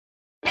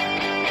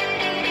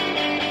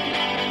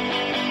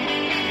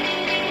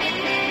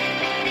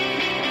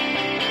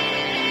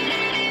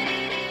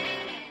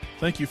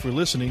Thank you for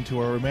listening to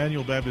our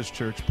Emmanuel Baptist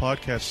Church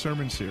podcast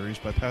sermon series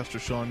by Pastor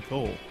Sean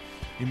Cole.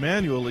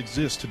 Emmanuel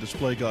exists to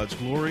display God's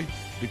glory,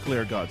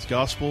 declare God's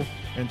gospel,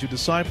 and to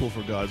disciple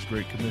for God's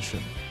Great Commission.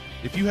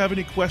 If you have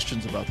any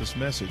questions about this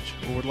message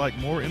or would like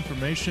more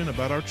information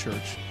about our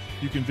church,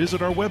 you can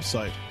visit our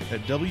website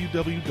at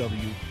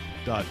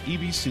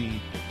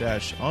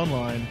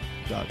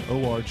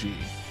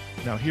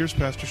www.ebc-online.org. Now here's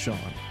Pastor Sean.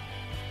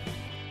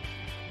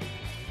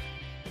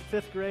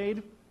 Fifth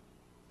grade,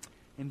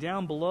 and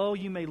down below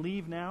you may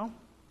leave now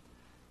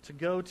to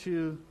go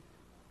to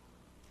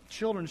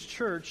Children's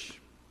Church.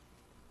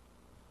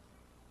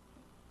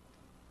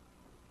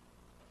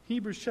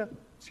 Hebrews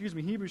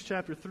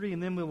chapter 3,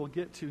 and then we will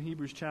get to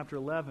Hebrews chapter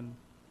 11.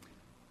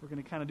 We're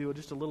going to kind of do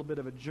just a little bit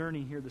of a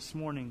journey here this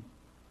morning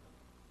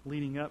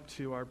leading up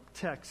to our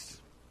text.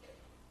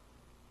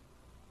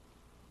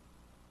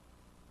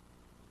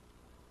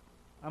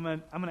 I'm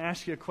going to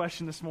ask you a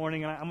question this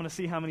morning, and I'm going to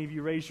see how many of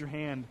you raise your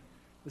hand.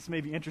 This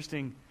may be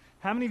interesting.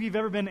 How many of you have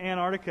ever been to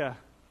Antarctica?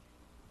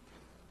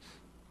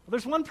 Well,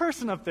 there's one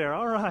person up there.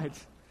 All right.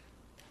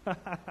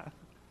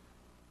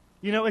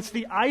 You know, it's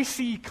the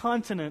icy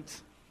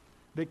continent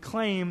that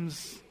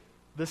claims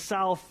the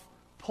South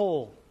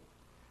Pole.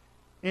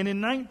 And in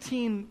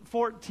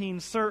 1914,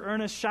 Sir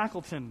Ernest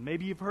Shackleton,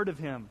 maybe you've heard of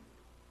him,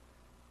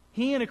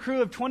 he and a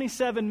crew of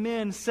 27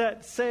 men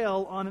set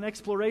sail on an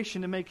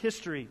exploration to make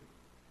history.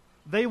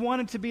 They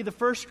wanted to be the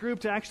first group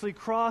to actually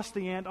cross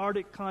the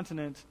Antarctic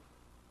continent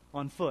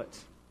on foot.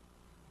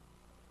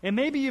 And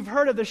maybe you've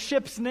heard of the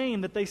ship's name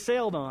that they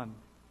sailed on.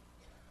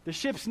 The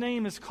ship's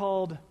name is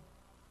called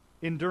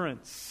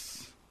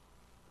Endurance.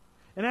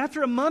 And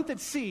after a month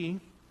at sea,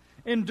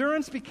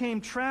 Endurance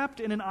became trapped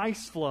in an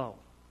ice floe.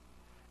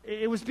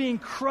 It was being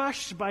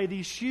crushed by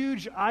these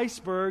huge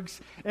icebergs,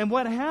 and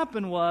what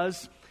happened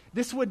was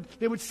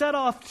they would set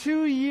off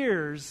 2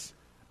 years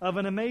of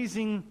an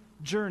amazing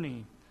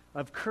journey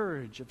of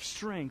courage, of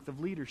strength,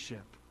 of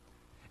leadership.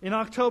 In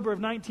October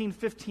of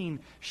 1915,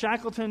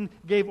 Shackleton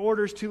gave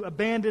orders to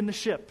abandon the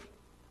ship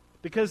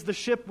because the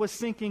ship was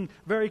sinking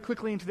very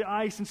quickly into the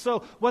ice. And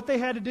so what they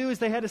had to do is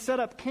they had to set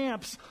up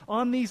camps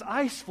on these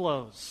ice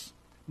floes,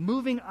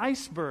 moving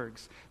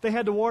icebergs. They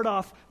had to ward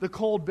off the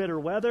cold, bitter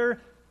weather,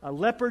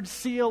 leopard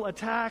seal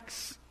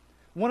attacks,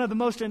 one of the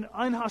most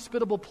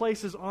inhospitable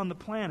places on the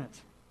planet.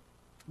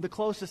 The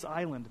closest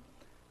island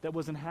that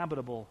was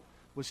inhabitable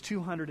was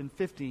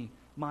 250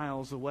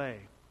 miles away.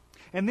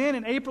 And then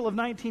in April of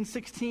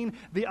 1916,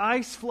 the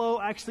ice floe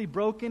actually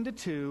broke into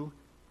two,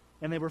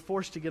 and they were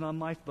forced to get on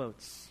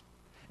lifeboats.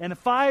 And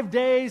 5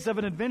 days of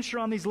an adventure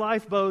on these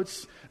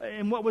lifeboats,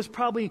 in what was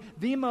probably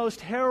the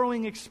most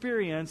harrowing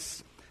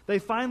experience, they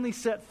finally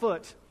set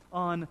foot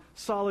on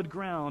solid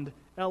ground,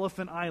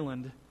 Elephant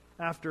Island,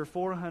 after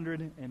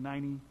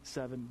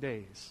 497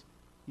 days,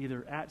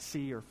 either at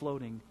sea or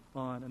floating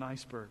on an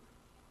iceberg.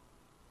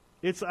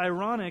 It's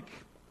ironic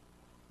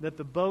that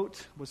the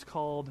boat was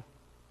called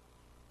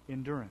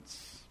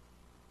Endurance,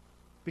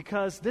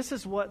 because this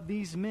is what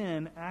these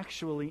men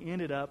actually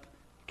ended up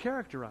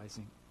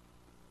characterizing: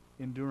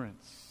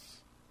 endurance,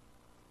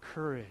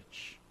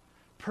 courage,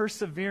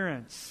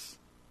 perseverance,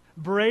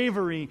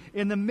 bravery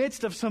in the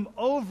midst of some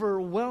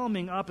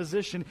overwhelming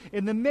opposition,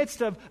 in the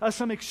midst of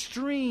some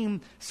extreme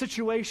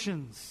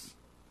situations.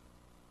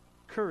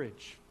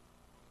 Courage,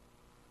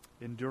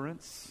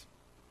 endurance,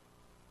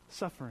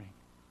 suffering.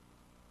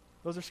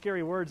 Those are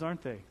scary words,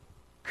 aren't they?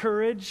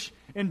 Courage,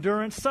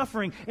 endurance,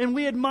 suffering. And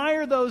we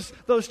admire those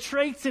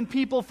traits in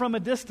people from a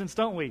distance,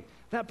 don't we?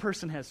 That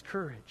person has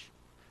courage.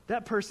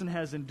 That person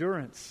has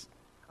endurance.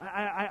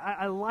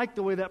 I like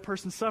the way that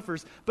person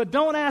suffers. But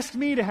don't ask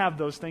me to have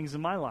those things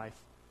in my life.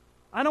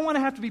 I don't want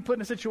to have to be put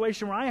in a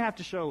situation where I have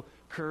to show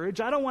courage.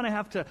 I don't want to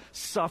have to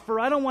suffer.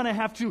 I don't want to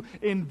have to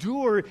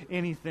endure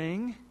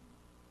anything.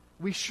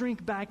 We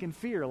shrink back in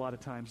fear a lot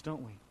of times,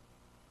 don't we?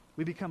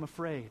 We become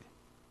afraid.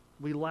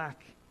 We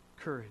lack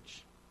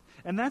courage.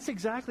 And that's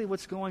exactly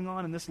what's going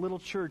on in this little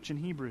church in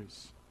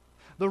Hebrews.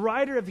 The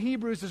writer of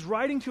Hebrews is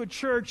writing to a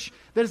church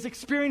that is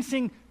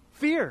experiencing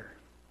fear.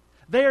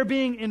 They are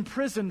being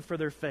imprisoned for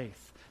their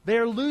faith. They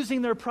are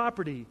losing their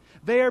property.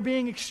 They are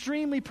being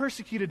extremely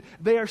persecuted.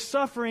 They are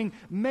suffering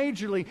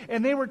majorly.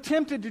 And they were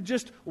tempted to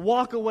just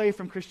walk away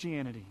from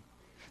Christianity.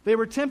 They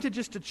were tempted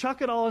just to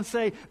chuck it all and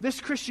say,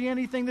 this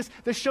Christianity thing,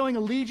 this showing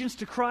allegiance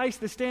to Christ,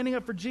 this standing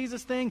up for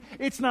Jesus thing,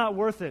 it's not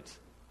worth it.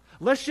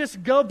 Let's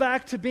just go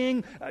back to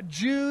being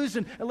Jews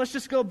and let's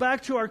just go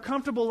back to our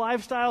comfortable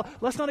lifestyle.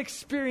 Let's not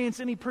experience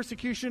any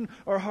persecution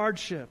or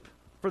hardship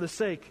for the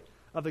sake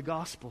of the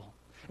gospel.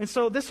 And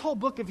so this whole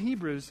book of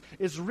Hebrews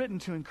is written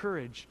to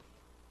encourage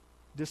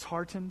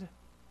disheartened,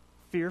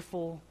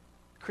 fearful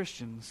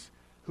Christians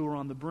who are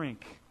on the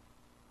brink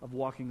of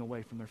walking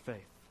away from their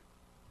faith.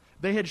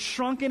 They had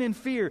shrunken in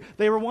fear.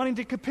 They were wanting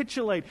to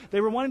capitulate. They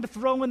were wanting to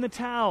throw in the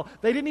towel.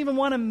 They didn't even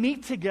want to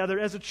meet together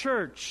as a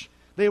church.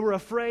 They were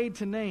afraid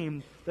to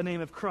name the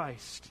name of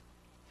Christ.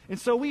 And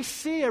so we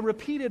see a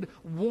repeated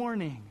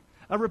warning,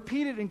 a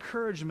repeated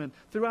encouragement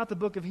throughout the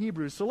book of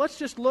Hebrews. So let's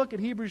just look at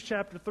Hebrews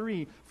chapter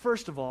 3,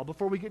 first of all,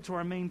 before we get to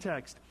our main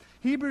text.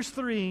 Hebrews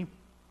 3,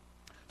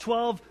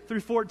 12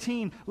 through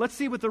 14. Let's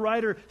see what the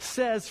writer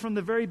says from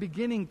the very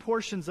beginning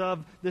portions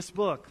of this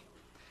book.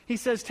 He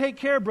says, "Take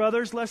care,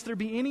 brothers, lest there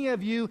be any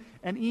of you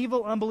an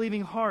evil,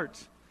 unbelieving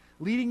heart,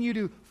 leading you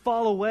to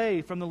fall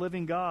away from the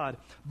living God.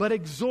 But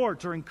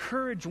exhort or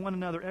encourage one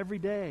another every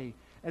day,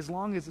 as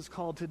long as it's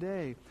called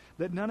today,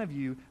 that none of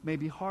you may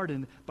be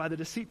hardened by the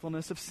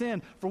deceitfulness of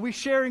sin. For we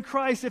share in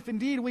Christ if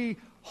indeed we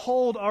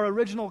hold our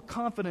original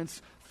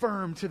confidence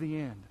firm to the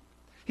end."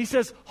 He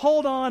says,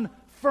 hold on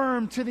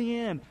firm to the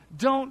end.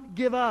 Don't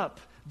give up.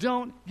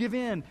 Don't give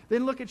in.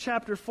 Then look at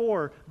chapter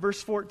 4,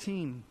 verse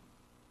 14.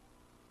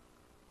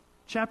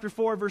 Chapter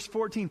 4, verse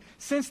 14.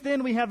 "Since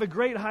then we have a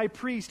great high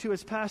priest who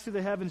has passed through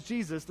the heavens,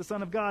 Jesus, the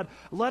Son of God.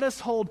 Let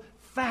us hold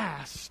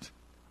fast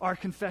our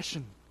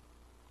confession."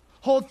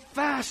 Hold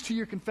fast to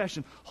your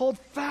confession. Hold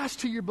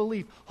fast to your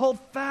belief. Hold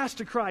fast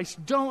to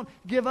Christ. Don't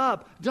give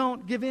up.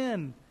 Don't give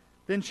in.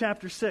 Then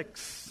chapter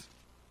 6,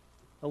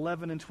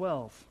 11 and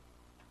 12.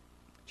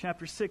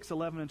 Chapter 6,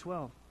 11 and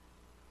 12.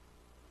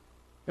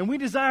 "And we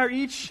desire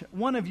each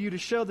one of you to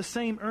show the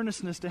same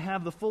earnestness to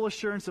have the full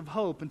assurance of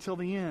hope until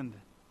the end,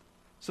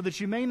 so that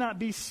you may not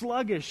be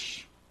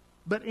sluggish,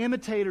 but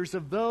imitators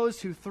of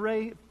those who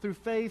through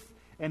faith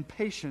and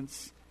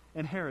patience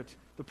inherit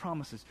the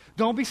promises."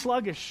 Don't be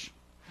sluggish.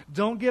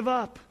 Don't give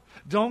up.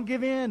 Don't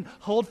give in.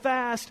 Hold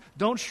fast.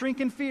 Don't shrink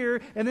in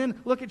fear. And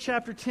then look at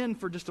chapter 10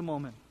 for just a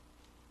moment.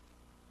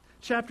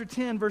 Chapter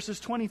 10, verses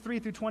 23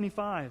 through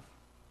 25.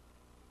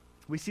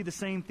 We see the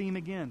same theme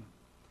again.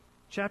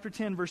 Chapter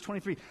 10, verse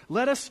 23.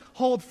 "Let us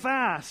hold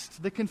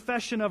fast the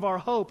confession of our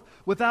hope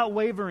without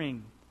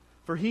wavering,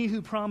 for he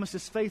who promised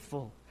is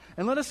faithful.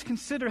 And let us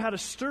consider how to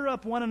stir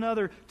up one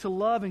another to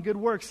love and good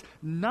works,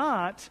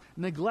 not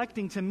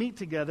neglecting to meet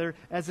together,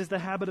 as is the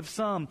habit of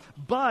some,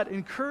 but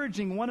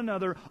encouraging one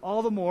another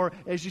all the more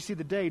as you see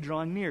the day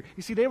drawing near."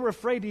 You see, they were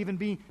afraid to even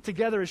be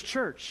together as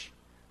church.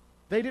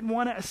 They didn't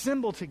want to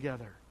assemble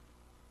together.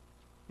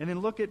 And then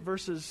look at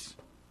verses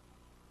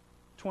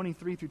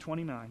 23 through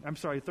 29.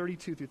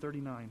 32 through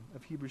 39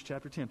 of Hebrews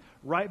chapter 10,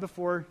 right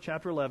before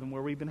chapter 11,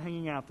 where we've been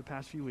hanging out the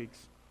past few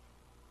weeks.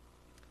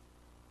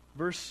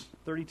 Verse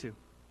 32.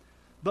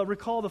 "But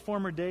recall the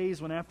former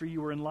days when after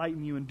you were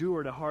enlightened you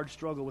endured a hard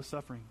struggle with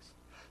sufferings,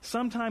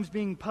 sometimes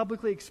being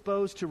publicly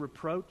exposed to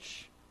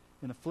reproach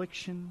and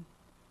affliction,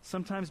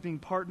 sometimes being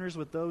partners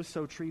with those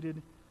so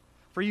treated.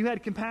 For you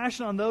had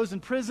compassion on those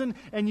in prison,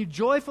 and you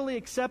joyfully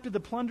accepted the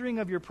plundering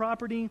of your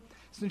property,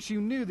 since you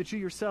knew that you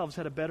yourselves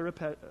had a better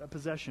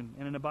possession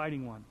and an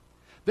abiding one.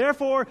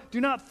 Therefore,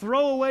 do not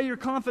throw away your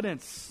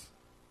confidence,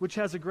 which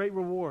has a great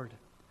reward.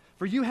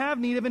 For you have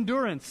need of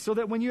endurance, so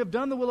that when you have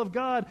done the will of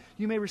God,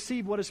 you may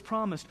receive what is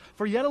promised.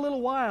 For yet a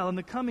little while, and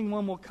the coming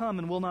one will come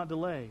and will not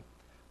delay.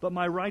 But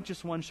my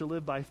righteous one shall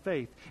live by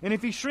faith. And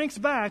if he shrinks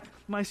back,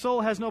 my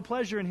soul has no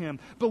pleasure in him.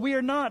 But we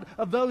are not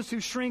of those who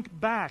shrink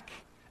back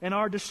and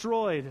are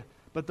destroyed,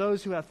 but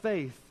those who have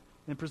faith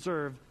and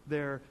preserve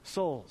their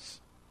souls."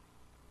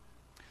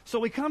 So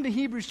we come to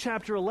Hebrews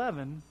chapter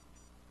 11,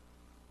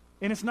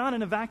 and it's not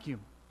in a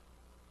vacuum.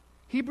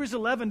 Hebrews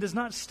 11 does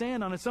not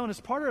stand on its own.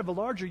 It's part of a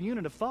larger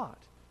unit of thought.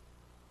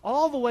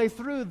 All the way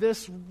through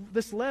this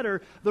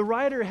letter, the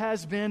writer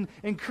has been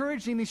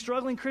encouraging these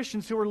struggling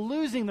Christians who are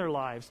losing their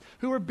lives,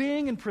 who are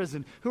being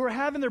imprisoned, who are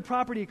having their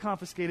property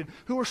confiscated,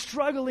 who are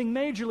struggling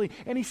majorly.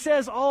 And he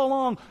says all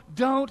along,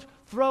 don't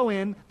throw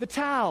in the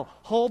towel.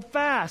 Hold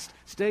fast.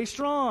 Stay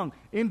strong.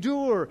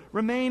 Endure.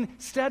 Remain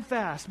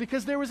steadfast.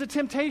 Because there was a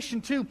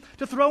temptation to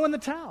throw in the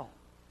towel.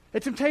 A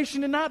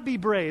temptation to not be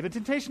brave. A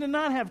temptation to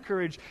not have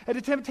courage. A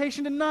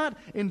temptation to not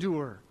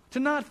endure.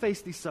 To not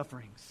face these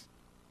sufferings.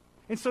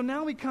 And so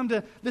now we come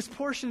to this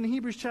portion in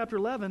Hebrews chapter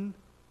 11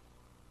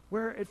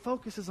 where it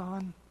focuses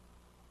on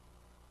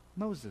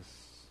Moses.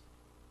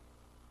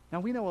 Now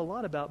we know a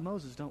lot about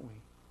Moses, don't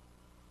we?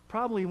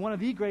 Probably one of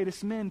the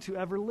greatest men to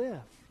ever live.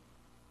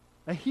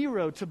 A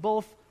hero to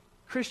both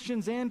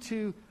Christians and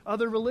to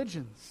other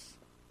religions.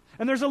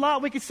 And there's a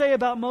lot we could say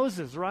about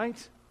Moses,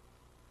 right?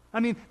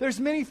 I mean,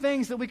 there's many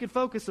things that we could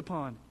focus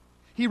upon.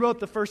 He wrote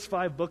the first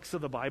 5 books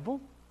of the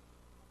Bible.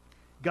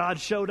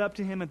 God showed up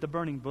to him at the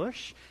burning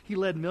bush. He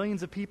led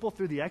millions of people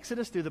through the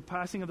Exodus, through the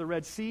passing of the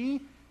Red Sea.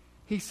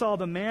 He saw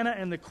the manna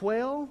and the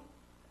quail.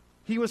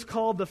 He was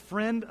called the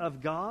friend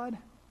of God.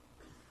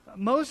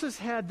 Moses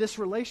had this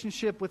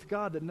relationship with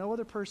God that no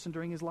other person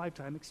during his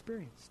lifetime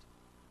experienced.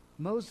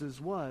 Moses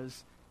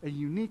was a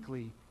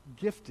uniquely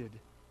gifted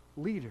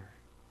leader.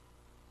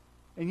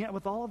 And yet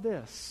with all of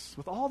this,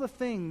 with all the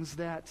things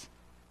that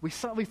we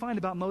find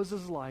about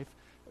Moses' life,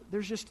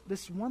 there's just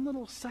this one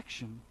little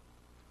section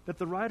that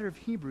the writer of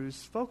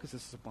Hebrews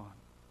focuses upon.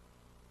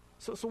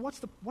 So what's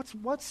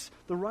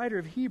the writer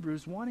of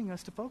Hebrews wanting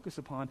us to focus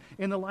upon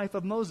in the life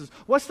of Moses?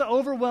 What's the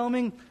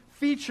overwhelming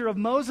feature of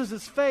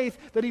Moses' faith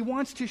that he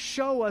wants to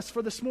show us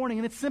for this morning?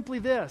 And it's simply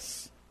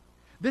this.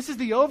 This is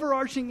the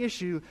overarching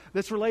issue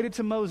that's related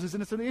to Moses,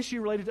 and it's an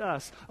issue related to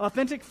us.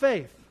 Authentic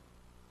faith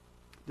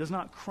does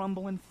not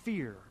crumble in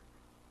fear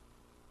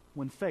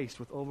when faced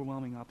with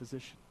overwhelming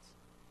oppositions.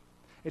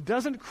 It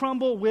doesn't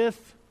crumble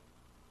with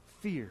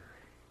fear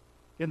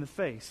in the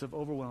face of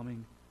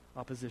overwhelming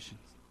oppositions.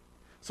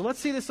 So let's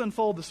see this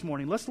unfold this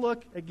morning. Let's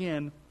look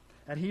again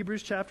at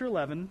Hebrews chapter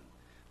 11,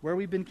 where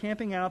we've been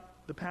camping out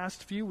the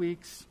past few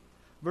weeks,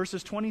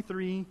 verses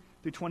 23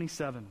 through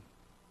 27.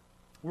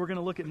 We're going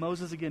to look at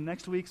Moses again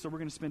next week, so we're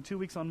going to spend 2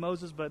 weeks on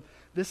Moses, but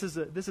this is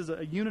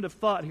a unit of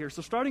thought here.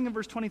 So starting in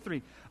verse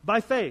 23,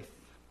 by faith,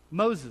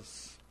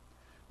 Moses,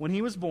 when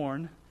he was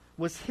born,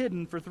 was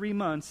hidden for 3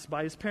 months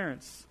by his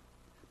parents,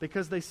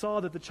 because they saw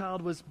that the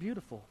child was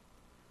beautiful,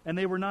 and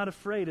they were not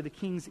afraid of the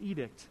king's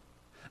edict.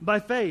 By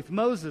faith,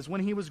 Moses,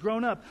 when he was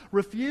grown up,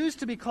 refused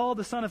to be called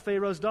the son of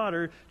Pharaoh's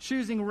daughter,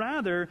 choosing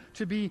rather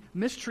to be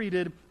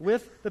mistreated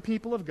with the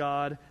people of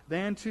God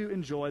than to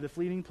enjoy the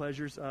fleeting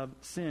pleasures of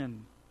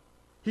sin.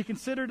 He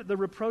considered the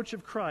reproach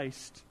of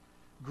Christ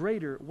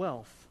greater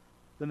wealth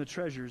than the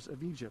treasures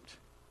of Egypt,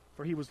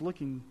 for he was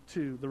looking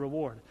to the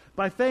reward.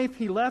 By faith,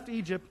 he left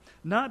Egypt,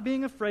 not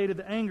being afraid of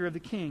the anger of the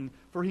king,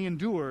 for he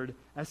endured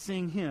as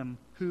seeing him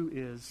who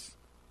is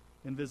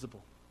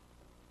invisible.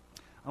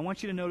 I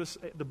want you to notice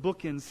the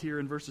bookends here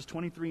in verses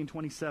 23 and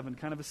 27,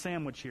 kind of a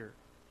sandwich here.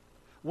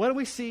 What do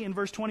we see in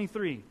verse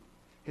 23?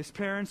 His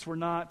parents were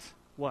not,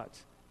 what?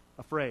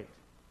 Afraid.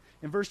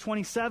 In verse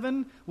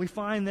 27, we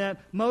find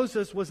that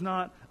Moses was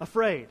not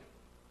afraid.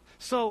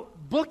 So,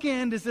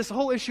 bookend is this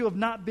whole issue of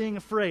not being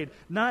afraid,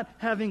 not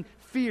having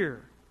fear.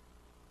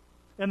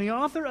 And the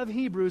author of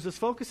Hebrews is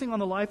focusing on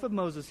the life of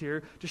Moses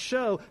here to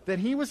show that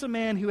he was a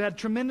man who had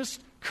tremendous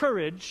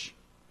courage,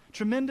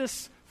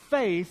 tremendous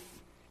faith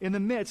in the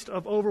midst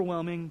of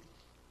overwhelming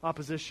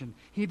opposition.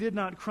 He did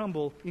not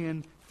crumble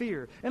in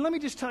fear. And let me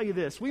just tell you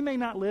this. We may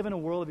not live in a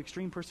world of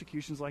extreme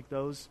persecutions like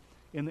those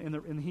in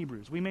the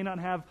Hebrews. We may not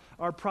have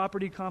our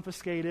property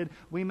confiscated.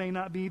 We may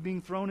not be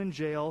being thrown in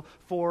jail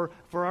for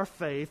our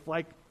faith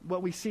like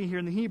what we see here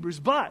in the Hebrews.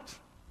 But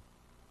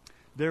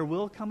there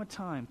will come a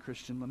time,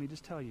 Christian, let me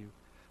just tell you,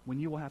 when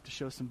you will have to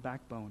show some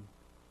backbone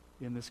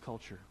in this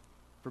culture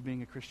for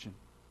being a Christian.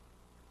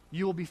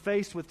 You will be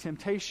faced with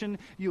temptation.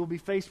 You will be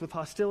faced with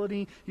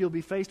hostility. You'll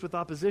be faced with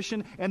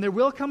opposition. And there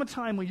will come a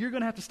time when you're going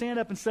to have to stand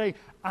up and say,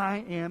 I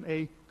am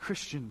a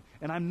Christian,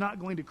 and I'm not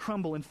going to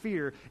crumble in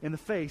fear in the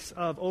face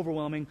of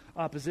overwhelming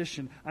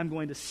opposition. I'm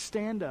going to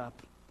stand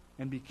up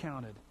and be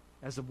counted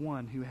as of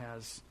one who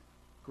has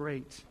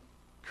great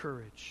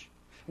courage.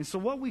 And so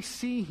what we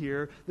see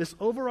here, this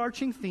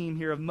overarching theme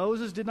here of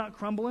Moses did not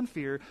crumble in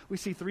fear, we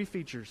see 3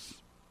 features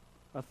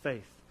of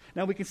faith.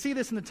 Now we can see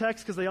this in the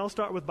text because they all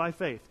start with by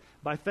faith.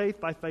 By faith,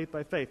 by faith,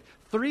 by faith.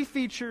 3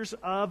 features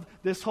of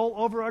this whole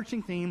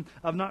overarching theme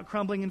of not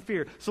crumbling in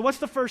fear. So what's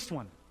the first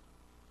one?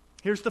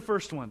 Here's the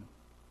first one.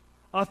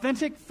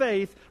 Authentic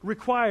faith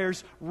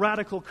requires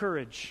radical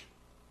courage.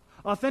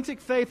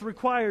 Authentic faith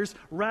requires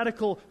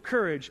radical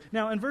courage.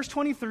 Now, in verse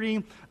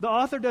 23, the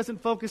author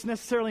doesn't focus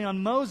necessarily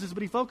on Moses,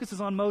 but he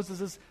focuses on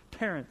Moses'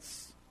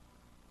 parents.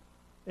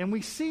 And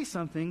we see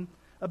something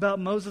about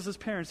Moses'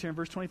 parents here in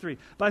verse 23.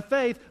 By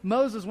faith,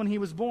 Moses, when he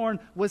was born,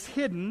 was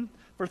hidden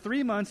for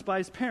 3 months by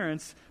his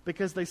parents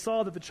because they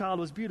saw that the child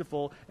was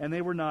beautiful and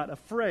they were not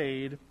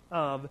afraid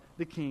of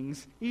the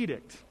king's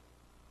edict.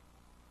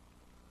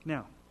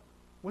 Now,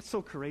 what's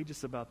so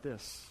courageous about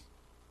this?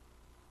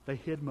 They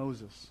hid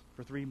Moses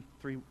for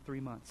three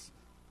months.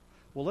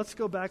 Well, let's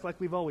go back like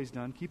we've always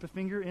done. Keep a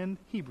finger in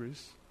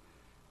Hebrews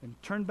and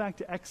turn back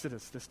to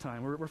Exodus this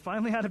time. We're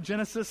finally out of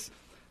Genesis.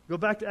 Go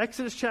back to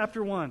Exodus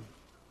chapter 1.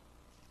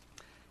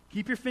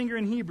 Keep your finger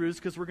in Hebrews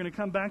because we're going to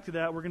come back to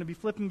that. We're going to be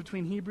flipping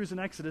between Hebrews and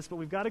Exodus, but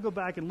we've got to go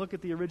back and look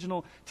at the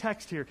original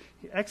text here.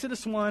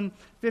 Exodus 1,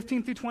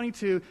 15 through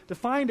 22, to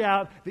find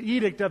out the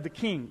edict of the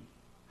king.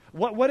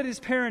 What did his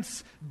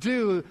parents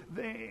do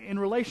in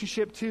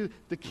relationship to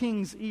the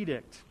king's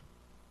edict?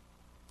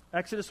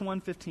 Exodus 1,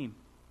 15.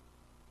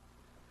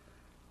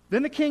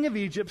 Then the king of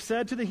Egypt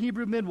said to the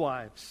Hebrew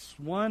midwives,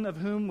 one of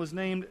whom was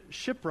named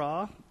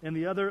Shiphrah and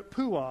the other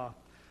Puah,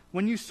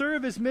 when you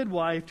serve as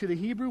midwife to the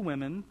Hebrew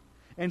women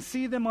and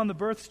see them on the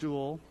birth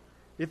stool,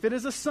 if it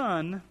is a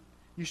son,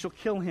 you shall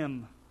kill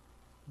him.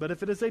 But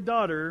if it is a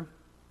daughter,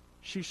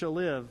 she shall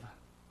live.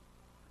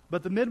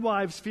 But the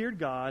midwives feared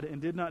God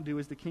and did not do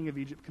as the king of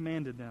Egypt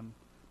commanded them,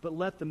 but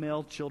let the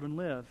male children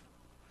live.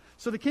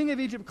 So the king of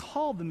Egypt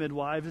called the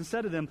midwives and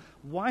said to them,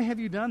 why have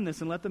you done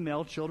this and let the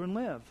male children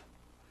live?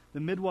 The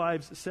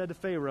midwives said to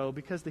Pharaoh,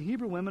 because the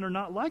Hebrew women are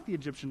not like the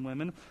Egyptian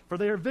women, for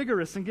they are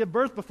vigorous and give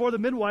birth before the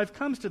midwife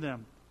comes to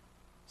them.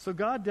 So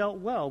God dealt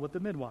well with the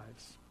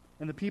midwives,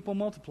 and the people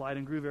multiplied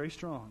and grew very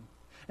strong.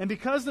 And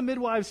because the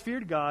midwives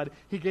feared God,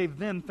 he gave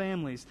them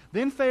families.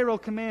 Then Pharaoh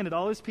commanded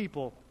all his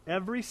people,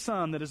 every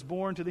son that is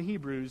born to the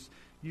Hebrews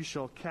you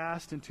shall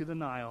cast into the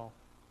Nile,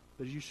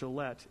 but you shall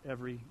let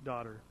every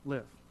daughter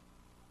live.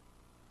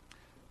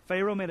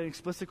 Pharaoh made an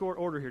explicit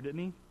order here, didn't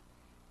he?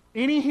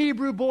 Any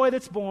Hebrew boy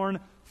that's born,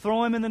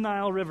 throw him in the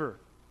Nile River.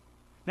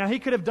 Now, he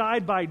could have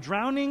died by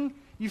drowning.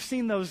 You've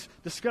seen those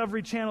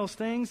Discovery Channel's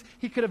things.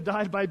 He could have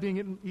died by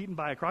being eaten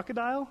by a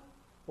crocodile.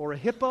 or a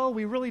hippo.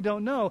 We really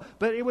don't know.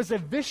 But it was a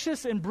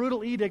vicious and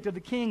brutal edict of the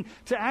king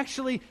to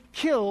actually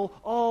kill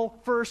all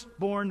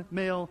firstborn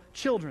male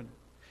children.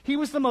 He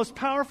was the most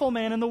powerful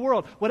man in the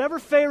world. Whatever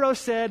Pharaoh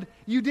said,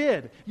 you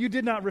did. You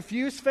did not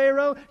refuse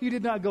Pharaoh. You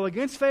did not go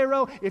against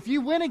Pharaoh. If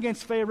you went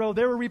against Pharaoh,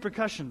 there were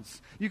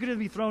repercussions. You could either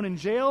be thrown in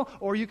jail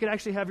or you could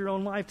actually have your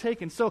own life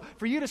taken. So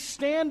for you to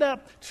stand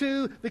up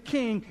to the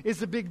king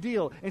is a big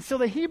deal. And so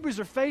the Hebrews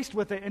are faced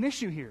with an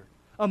issue here,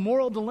 a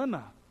moral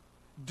dilemma.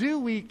 Do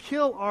we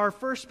kill our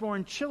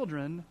firstborn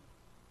children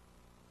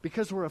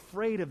because we're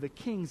afraid of the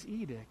king's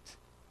edict,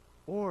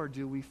 or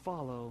do we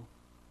follow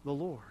the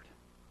Lord?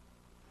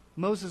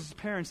 Moses'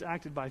 parents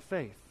acted by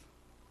faith.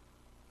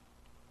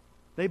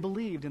 They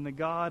believed in the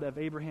God of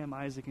Abraham,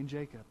 Isaac, and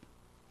Jacob.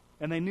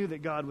 And they knew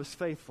that God was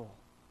faithful.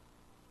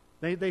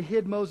 They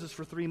hid Moses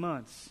for 3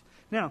 months.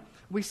 Now,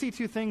 we see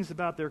two things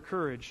about their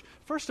courage.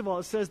 First of all,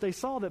 it says they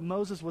saw that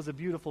Moses was a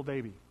beautiful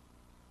baby.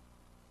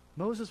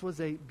 Moses was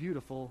a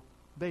beautiful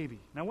baby.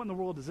 Now, what in the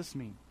world does this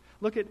mean?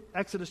 Look at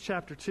Exodus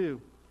chapter 2,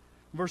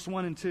 verse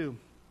 1 and 2.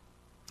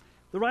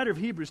 The writer of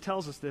Hebrews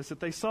tells us this,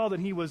 that they saw that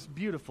he was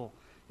beautiful.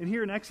 And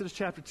here in Exodus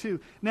chapter 2,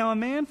 now a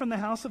man from the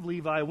house of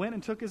Levi went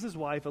and took as his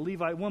wife a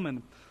Levite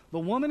woman. The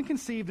woman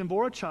conceived and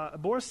bore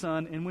a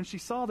son, and when she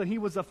saw that he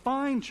was a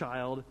fine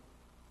child,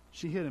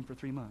 she hid him for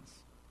 3 months.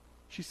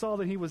 She saw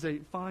that he was a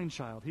fine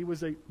child. He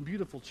was a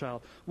beautiful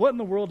child. What in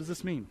the world does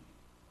this mean?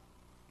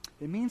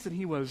 It means that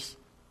he was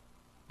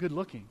good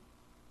looking.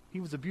 He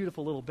was a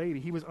beautiful little baby.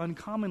 He was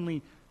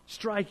uncommonly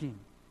striking.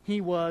 He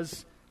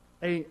was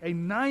a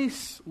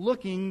nice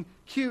looking,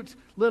 cute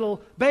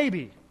little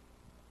baby.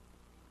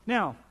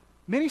 Now,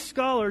 many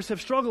scholars have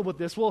struggled with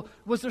this. Well,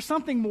 was there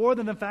something more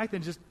than the fact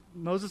that just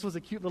Moses was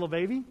a cute little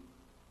baby?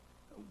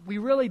 We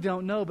really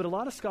don't know, but a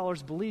lot of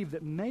scholars believe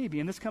that maybe,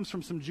 and this comes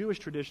from some Jewish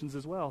traditions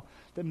as well,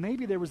 that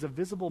maybe there was a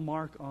visible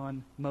mark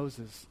on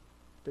Moses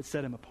that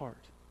set him apart.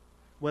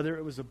 Whether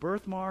it was a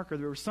birthmark or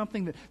there was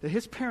something that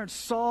his parents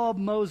saw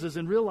Moses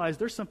and realized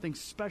there's something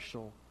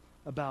special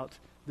about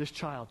this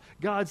child.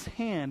 God's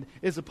hand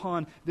is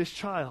upon this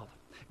child.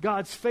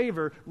 God's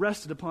favor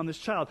rested upon this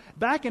child.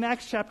 Back in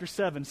Acts chapter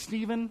 7,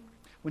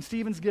 when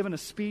Stephen's given a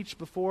speech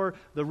before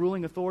the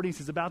ruling authorities,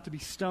 he's about to be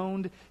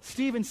stoned,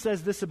 Stephen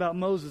says this about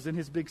Moses in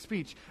his big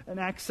speech in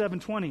Acts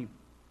 7:20.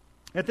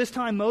 At this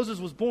time Moses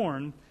was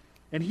born,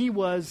 and he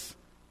was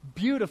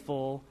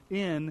beautiful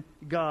in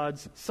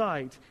God's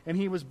sight, and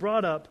he was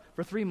brought up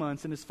for 3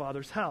 months in his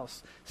father's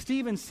house.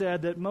 Stephen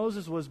said that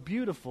Moses was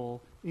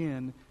beautiful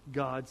in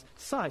God's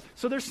sight.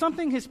 So there's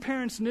something his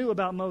parents knew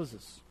about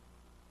Moses.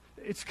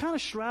 It's kind of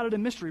shrouded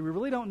in mystery. We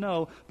really don't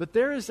know, but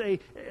there's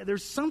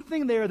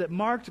something there that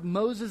marked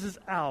Moses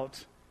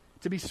out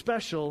to be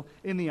special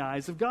in the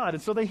eyes of God,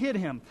 and so they hid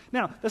him.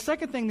 Now, the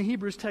second thing the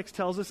Hebrews text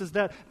tells us is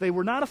that they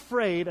were not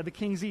afraid of the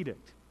king's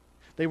edict.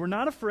 They were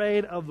not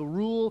afraid of the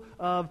rule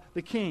of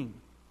the king.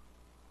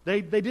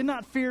 They did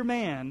not fear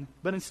man,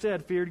 but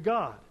instead feared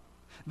God.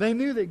 They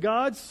knew that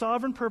God's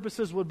sovereign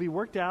purposes would be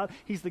worked out.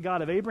 He's the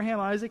God of Abraham,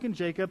 Isaac, and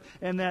Jacob,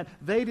 and that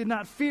they did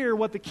not fear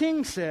what the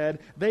king said.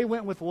 They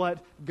went with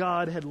what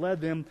God had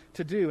led them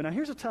to do. Now,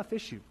 here's a tough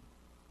issue.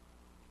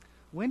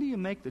 When do you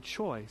make the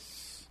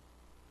choice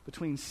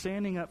between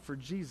standing up for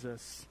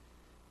Jesus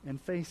and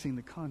facing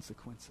the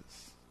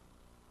consequences?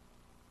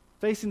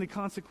 Facing the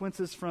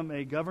consequences from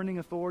a governing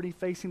authority,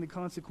 facing the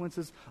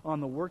consequences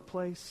on the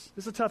workplace.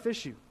 This is a tough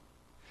issue.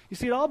 You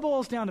see, it all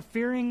boils down to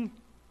fearing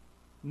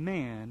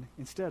man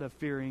instead of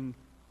fearing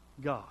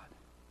God.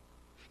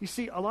 You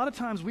see, a lot of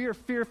times we are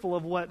fearful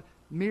of what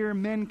mere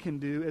men can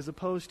do as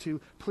opposed to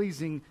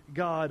pleasing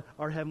God,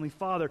 our Heavenly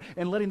Father,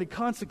 and letting the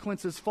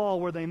consequences fall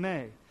where they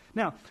may.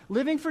 Now,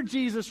 living for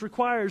Jesus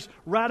requires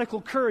radical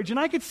courage. And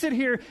I could sit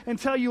here and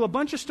tell you a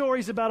bunch of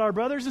stories about our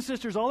brothers and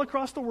sisters all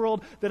across the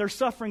world that are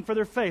suffering for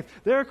their faith.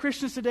 There are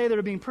Christians today that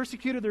are being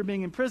persecuted, they're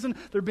being imprisoned,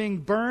 they're being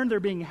burned, they're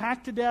being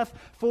hacked to death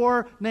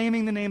for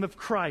naming the name of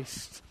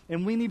Christ.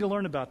 And we need to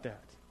learn about that.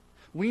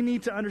 We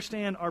need to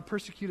understand our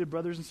persecuted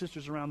brothers and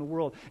sisters around the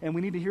world, and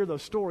we need to hear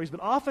those stories. But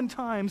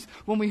oftentimes,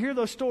 when we hear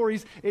those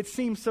stories, it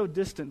seems so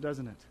distant,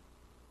 doesn't it?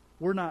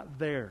 We're not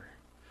there.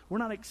 We're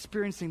not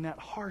experiencing that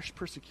harsh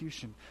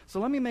persecution. So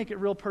let me make it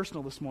real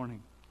personal this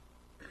morning.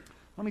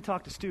 Let me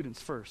talk to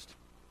students first.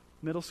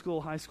 Middle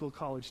school, high school,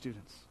 college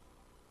students.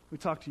 We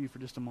talk to you for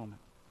just a moment.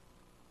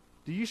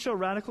 Do you show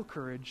radical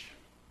courage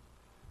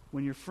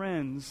when your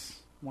friends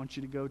want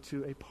you to go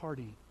to a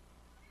party,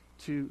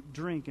 to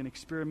drink and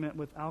experiment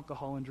with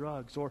alcohol and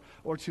drugs,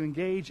 or to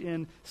engage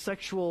in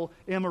sexual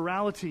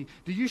immorality?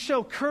 Do you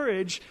show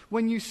courage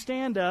when you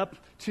stand up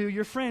to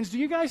your friends? Do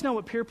you guys know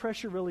what peer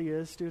pressure really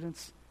is,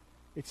 students?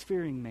 It's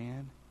fearing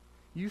man.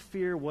 You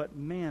fear what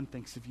man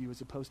thinks of you as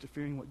opposed to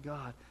fearing what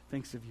God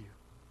thinks of you.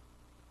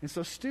 And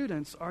so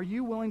students, are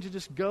you willing to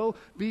just go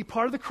be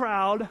part of the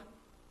crowd,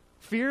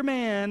 fear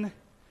man,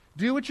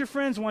 do what your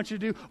friends want you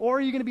to do, or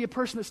are you going to be a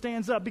person that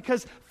stands up?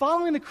 Because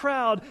following the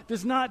crowd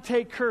does not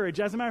take courage.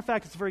 As a matter of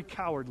fact, it's very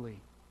cowardly.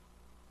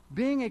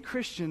 Being a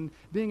Christian,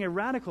 being a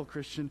radical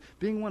Christian,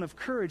 being one of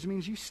courage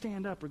means you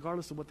stand up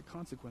regardless of what the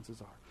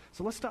consequences are.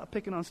 So let's stop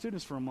picking on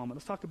students for a moment.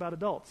 Let's talk about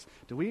adults.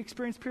 Do we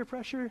experience peer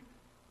pressure?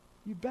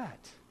 You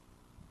bet.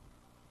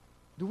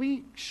 Do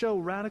we show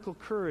radical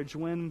courage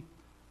when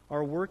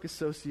our work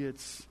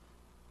associates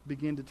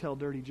begin to tell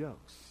dirty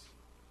jokes?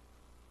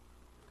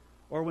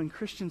 Or when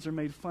Christians are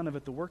made fun of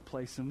at the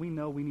workplace and we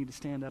know we need to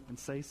stand up and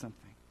say something?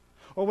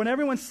 Or when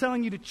everyone's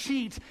telling you to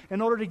cheat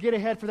in order to get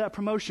ahead for that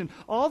promotion?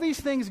 All these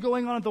things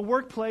going on at the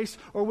workplace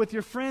or with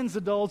your friends,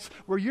 adults,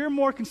 where you're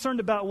more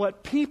concerned about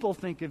what people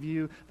think of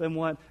you than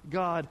what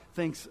God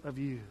thinks of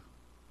you.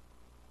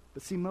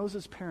 But see,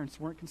 Moses'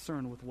 parents weren't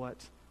concerned with what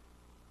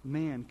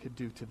man could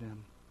do to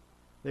them.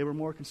 They were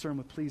more concerned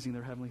with pleasing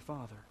their Heavenly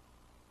Father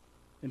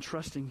and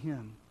trusting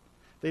Him.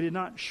 They did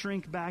not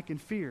shrink back in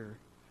fear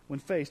when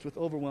faced with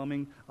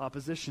overwhelming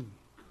opposition.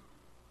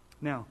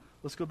 Now,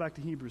 let's go back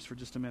to Hebrews for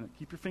just a minute.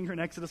 Keep your finger in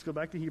Exodus, go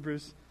back to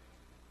Hebrews.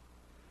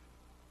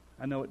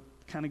 I know it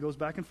kind of goes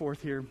back and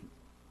forth here.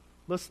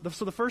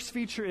 So the first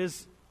feature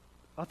is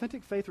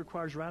authentic faith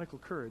requires radical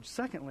courage.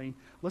 Secondly,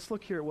 let's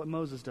look here at what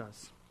Moses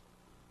does.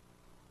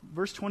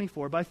 Verse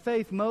 24, by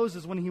faith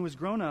Moses, when he was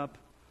grown up,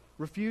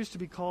 refused to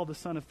be called the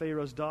son of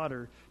Pharaoh's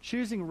daughter,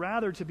 choosing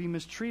rather to be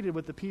mistreated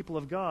with the people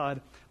of God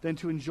than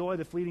to enjoy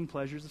the fleeting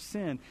pleasures of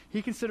sin.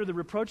 He considered the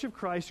reproach of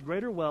Christ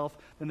greater wealth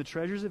than the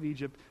treasures of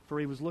Egypt, for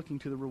he was looking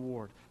to the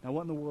reward. Now,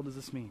 what in the world does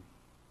this mean?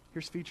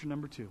 Here's feature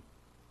number 2.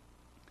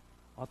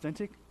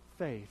 Authentic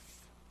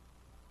faith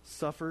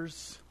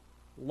suffers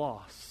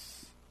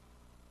loss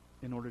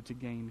in order to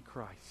gain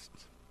Christ.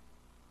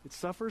 It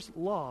suffers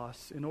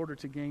loss in order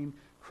to gain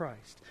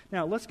Christ.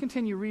 Now, let's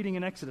continue reading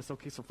in Exodus.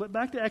 Okay, so flip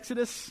back to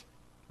Exodus.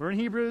 We're in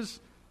Hebrews.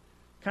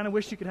 Kind of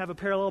wish you could have a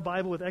parallel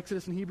Bible with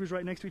Exodus and Hebrews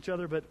right next to each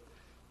other, but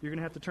you're going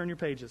to have to turn your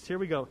pages. Here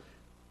we go.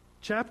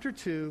 Chapter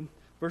 2,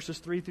 verses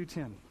 3 through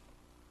 10.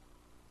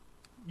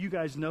 You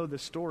guys know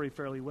this story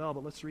fairly well,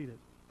 but let's read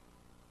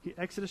it.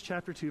 Exodus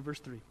chapter 2, verse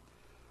 3.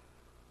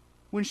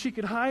 When she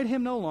could hide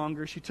him no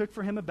longer, she took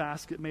for him a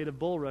basket made of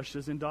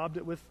bulrushes and daubed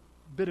it with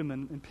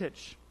bitumen and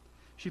pitch.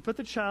 She put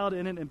the child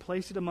in it and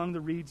placed it among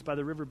the reeds by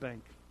the river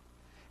bank.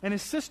 And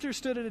his sister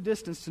stood at a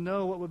distance to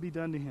know what would be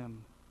done to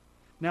him.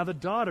 Now the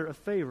daughter of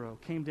Pharaoh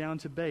came down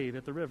to bathe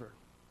at the river.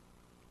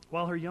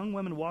 While her young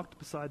women walked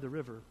beside the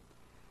river,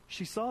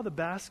 she saw the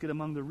basket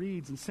among the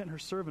reeds and sent her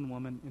servant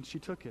woman, and she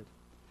took it.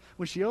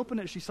 When she opened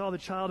it, she saw the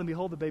child, and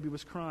behold, the baby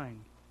was crying.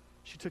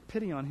 She took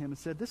pity on him and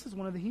said, "This is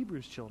one of the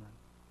Hebrews' children."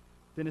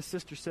 Then his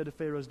sister said to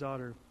Pharaoh's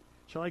daughter,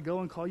 "Shall I go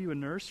and call you a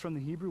nurse from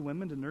the Hebrew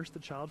women to nurse the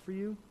child for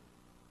you?"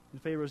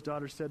 And Pharaoh's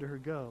daughter said to her,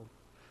 "Go."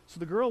 So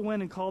the girl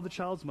went and called the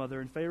child's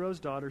mother, and Pharaoh's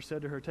daughter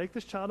said to her, "Take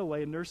this child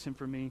away and nurse him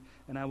for me,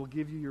 and I will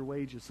give you your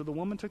wages." So the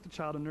woman took the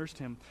child and nursed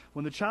him.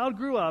 When the child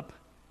grew up,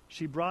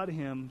 she brought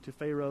him to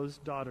Pharaoh's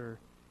daughter,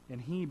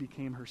 and he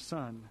became her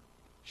son.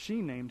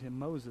 She named him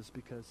Moses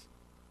because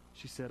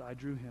she said, "I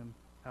drew him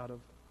out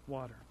of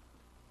water."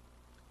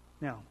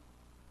 Now,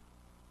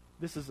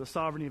 this is a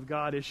sovereignty of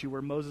God issue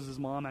where Moses'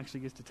 mom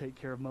actually gets to take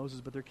care of Moses,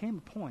 but there came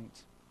a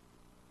point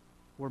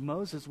where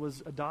Moses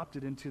was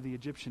adopted into the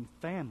Egyptian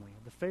family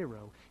of the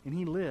Pharaoh, and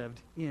he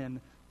lived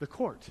in the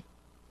court.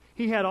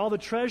 He had all the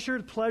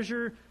treasured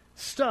pleasure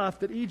stuff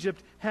that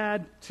Egypt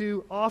had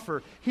to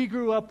offer. He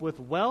grew up with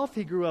wealth,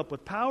 he grew up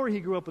with power, he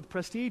grew up with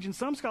prestige, and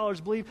some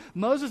scholars believe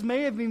Moses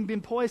may have even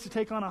been poised to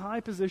take on a high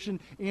position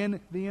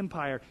in the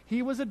empire.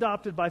 He was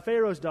adopted by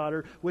Pharaoh's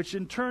daughter, which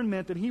in turn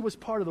meant that he was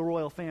part of the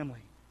royal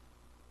family.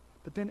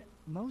 But then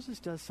Moses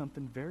does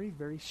something very,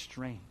 very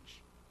strange.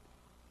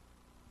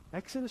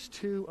 Exodus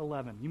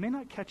 2:11. You may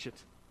not catch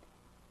it.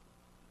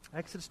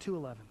 Exodus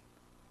 2:11.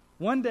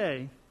 One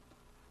day,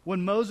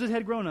 when Moses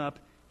had grown up,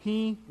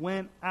 he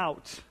went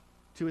out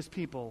to his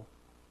people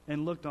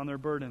and looked on their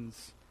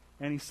burdens,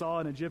 and he saw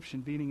an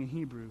Egyptian beating a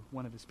Hebrew,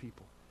 one of his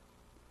people.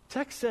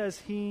 Text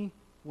says he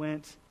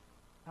went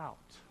out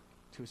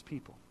to his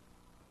people.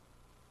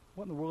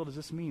 What in the world does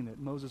this mean, that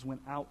Moses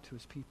went out to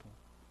his people?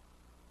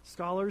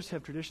 Scholars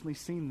have traditionally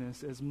seen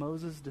this as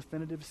Moses'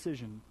 definitive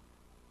decision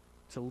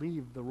to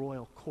leave the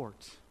royal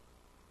court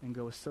and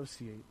go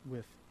associate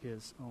with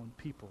his own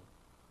people.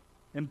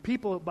 And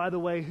people, by the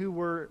way, who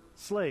were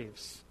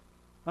slaves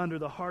under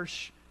the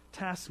harsh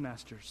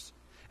taskmasters.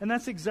 And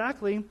that's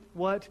exactly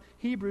what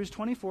Hebrews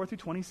 24 through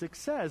 26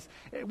 says.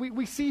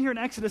 We see here in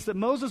Exodus that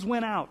Moses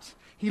went out.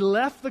 He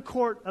left the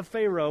court of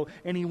Pharaoh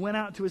and he went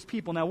out to his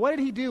people. Now, what did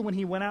he do when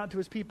he went out to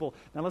his people?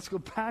 Now, let's go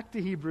back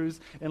to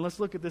Hebrews and let's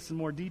look at this in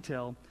more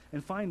detail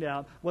and find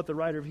out what the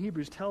writer of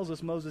Hebrews tells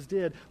us Moses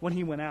did when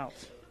he went out,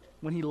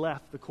 when he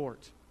left the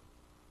court.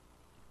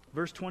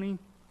 Verse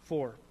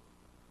 24.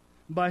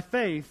 By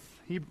faith,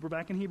 we're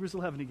back in Hebrews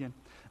 11 again.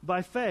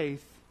 By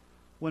faith,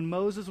 when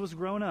Moses was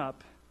grown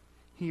up,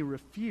 he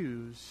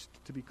refused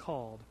to be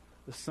called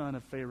the son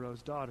of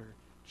Pharaoh's daughter,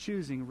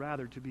 choosing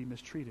rather to be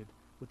mistreated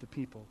with the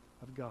people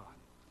of God.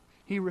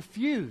 He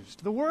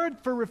refused. The word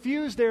for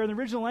refused there in the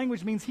original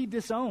language means he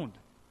disowned.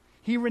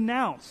 He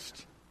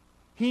renounced.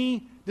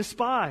 He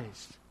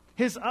despised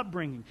his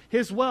upbringing,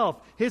 his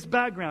wealth, his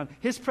background,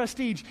 his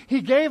prestige. He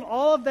gave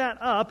all of that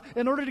up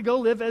in order to go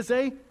live as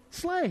a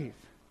slave.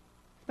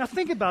 Now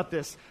think about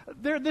this.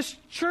 This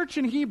church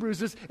in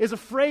Hebrews is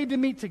afraid to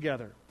meet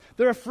together.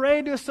 They're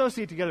afraid to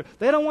associate together.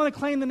 They don't want to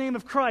claim the name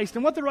of Christ.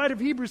 And what the writer of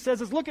Hebrews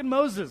says is, look at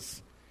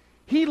Moses.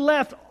 He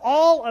left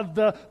all of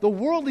the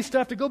worldly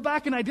stuff to go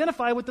back and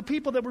identify with the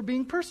people that were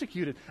being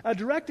persecuted. A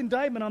direct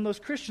indictment on those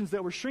Christians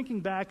that were shrinking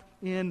back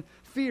in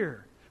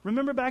fear.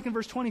 Remember back in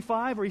verse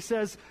 25 where he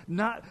says,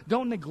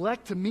 don't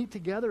neglect to meet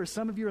together as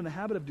some of you are in the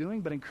habit of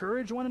doing, but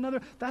encourage one another.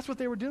 That's what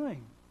they were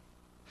doing.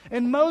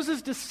 And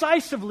Moses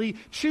decisively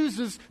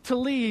chooses to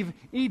leave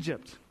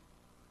Egypt.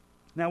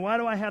 Now, why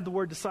do I have the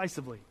word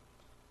decisively?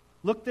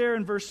 Look there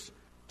in verse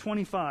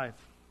 25.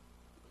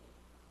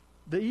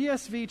 The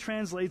ESV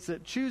translates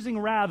it, choosing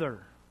rather.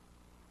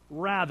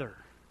 Rather.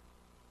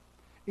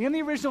 In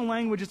the original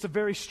language, it's a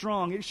very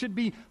strong. It should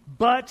be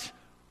but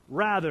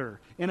rather,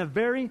 in a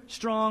very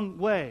strong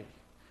way.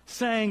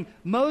 Saying,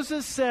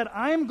 Moses said,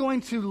 I am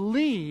going to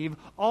leave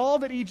all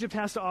that Egypt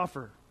has to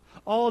offer.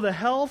 All the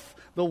health,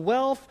 the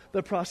wealth,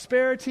 the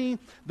prosperity,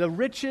 the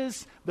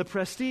riches, the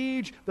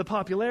prestige, the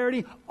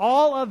popularity,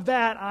 all of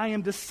that I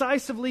am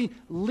decisively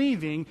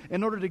leaving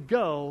in order to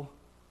go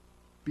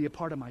be a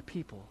part of my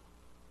people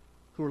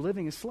who are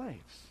living as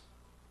slaves,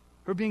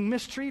 who are being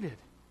mistreated.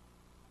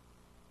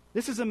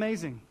 This is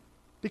amazing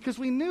because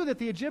we knew that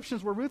the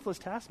Egyptians were ruthless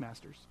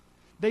taskmasters.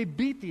 They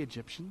beat the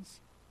Egyptians.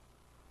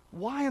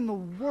 Why in the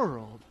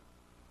world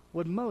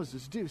would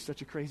Moses do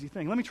such a crazy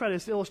thing? Let me try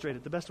to illustrate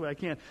it the best way I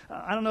can.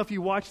 I don't know if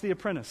you watch The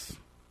Apprentice.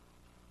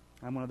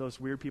 I'm one of those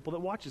weird people that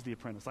watches The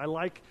Apprentice. I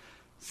like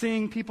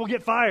seeing people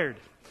get fired.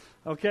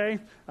 Okay,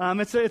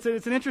 it's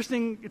an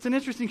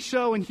interesting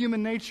show in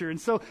human nature,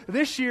 and so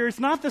this year it's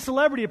not the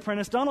Celebrity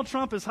Apprentice. Donald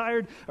Trump is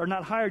hired, or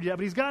not hired yet,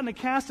 but he's gotten a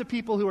cast of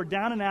people who are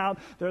down and out.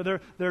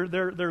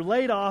 They're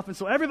laid off, and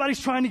so everybody's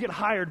trying to get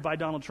hired by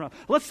Donald Trump.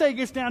 Let's say it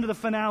gets down to the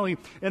finale,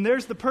 and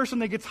there's the person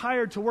that gets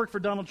hired to work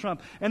for Donald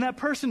Trump, and that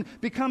person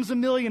becomes a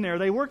millionaire.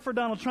 They work for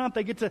Donald Trump.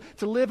 They get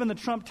to live in the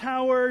Trump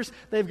Towers.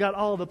 They've got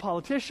all the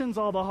politicians,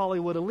 all the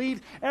Hollywood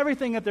elite,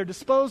 everything at their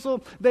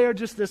disposal. They are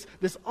just this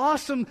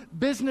awesome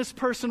business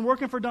person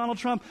working for Donald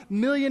Trump,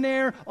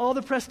 millionaire, all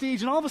the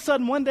prestige, and all of a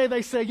sudden one day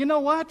they say, you know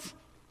what?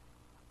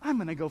 I'm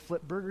going to go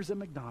flip burgers at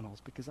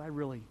McDonald's because I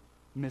really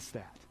miss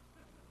that.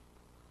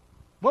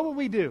 What would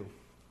we do?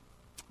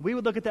 We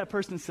would look at that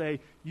person and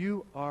say,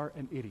 you are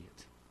an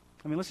idiot.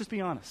 I mean, let's just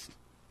be honest.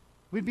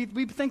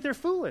 We'd think they're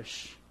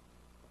foolish.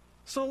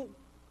 So,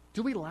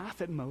 do we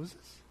laugh at Moses?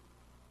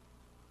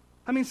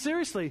 I mean,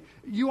 seriously,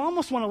 you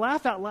almost want to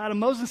laugh out loud at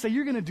Moses and say,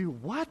 you're going to do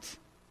what?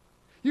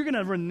 You're going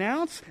to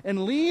renounce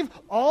and leave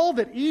all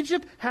that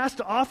Egypt has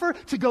to offer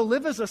to go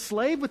live as a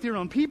slave with your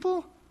own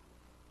people?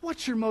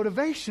 What's your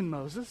motivation,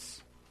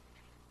 Moses?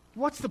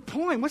 What's the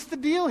point? What's the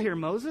deal here,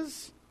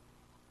 Moses?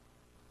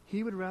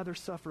 He would rather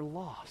suffer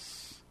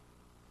loss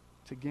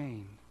to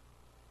gain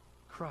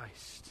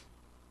Christ.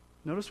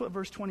 Notice what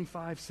verse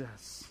 25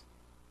 says.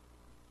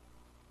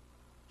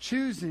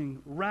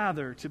 Choosing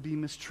rather to be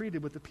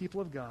mistreated with the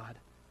people of God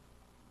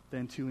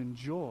than to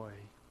enjoy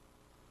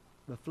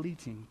the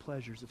fleeting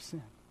pleasures of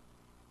sin.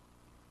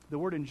 The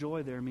word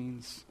enjoy there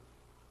means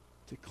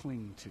to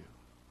cling to.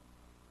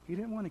 He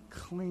didn't want to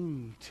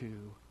cling to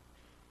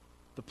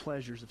the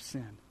pleasures of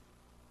sin.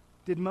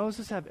 Did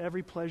Moses have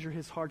every pleasure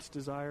his heart's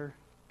desire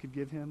could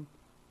give him?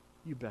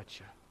 You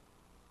betcha.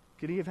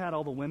 Could he have had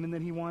all the women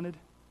that he wanted?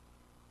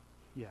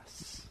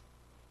 Yes.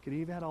 Could he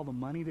have had all the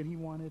money that he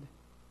wanted?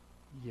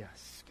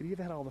 Yes. Could he have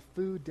had all the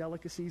food,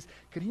 delicacies?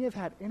 Could he have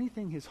had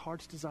anything his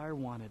heart's desire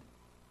wanted?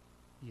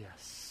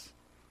 Yes.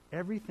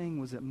 Everything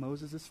was at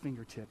Moses'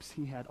 fingertips.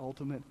 He had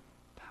ultimate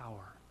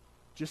power.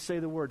 Just say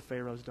the word,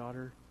 Pharaoh's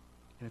daughter,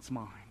 and it's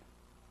mine.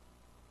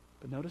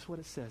 But notice what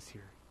it says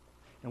here.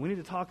 And we need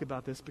to talk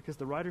about this because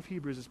the writer of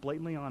Hebrews is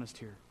blatantly honest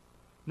here.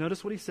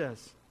 Notice what he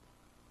says.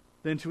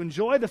 Then to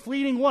enjoy the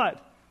fleeting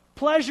what?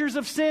 Pleasures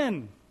of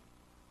sin.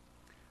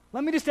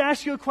 Let me just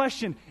ask you a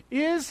question.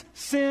 Is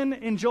sin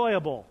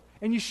enjoyable?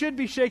 And you should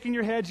be shaking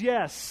your heads,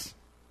 yes.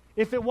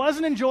 If it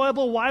wasn't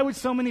enjoyable, why would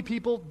so many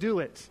people do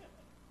it?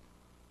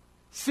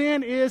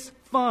 Sin is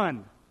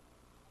fun.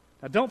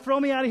 Now, don't throw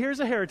me out of here as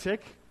a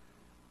heretic.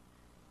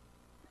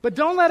 But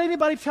don't let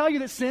anybody tell you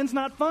that sin's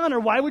not fun, or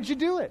why would you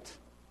do it?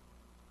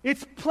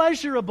 It's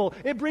pleasurable.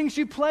 It brings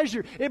you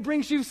pleasure. It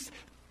brings you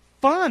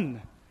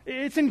fun.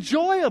 It's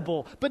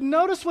enjoyable. But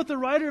notice what the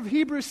writer of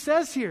Hebrews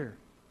says here.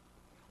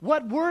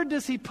 What word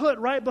does he put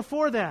right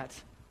before that?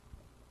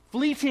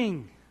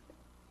 Fleeting.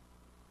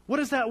 What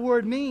does that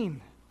word mean?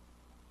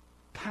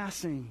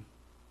 Passing.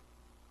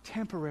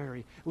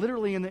 Temporary.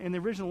 Literally in the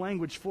original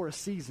language, for a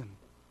season.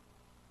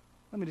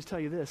 Let me just tell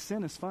you this.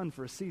 Sin is fun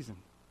for a season.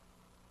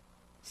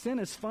 Sin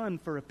is fun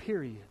for a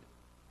period.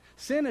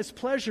 Sin is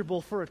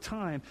pleasurable for a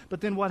time. But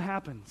then what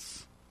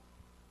happens?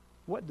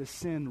 What does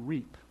sin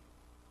reap?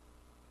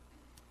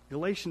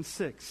 Galatians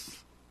 6,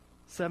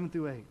 7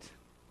 through 8.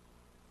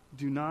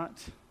 Do not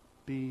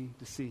be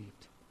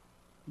deceived.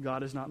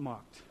 God is not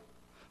mocked.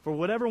 For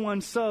whatever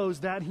one sows,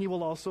 that he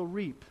will also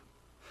reap.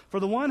 For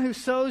the one who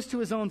sows to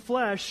his own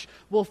flesh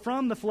will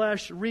from the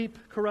flesh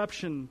reap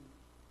corruption,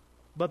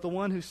 but the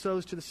one who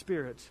sows to the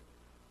Spirit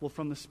will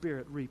from the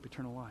Spirit reap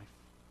eternal life.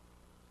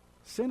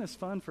 Sin is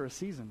fun for a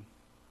season,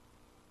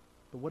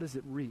 but what does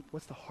it reap?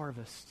 What's the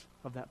harvest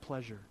of that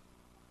pleasure?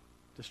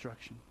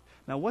 Destruction.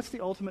 Now, what's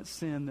the ultimate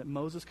sin that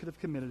Moses could have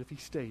committed if he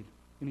stayed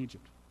in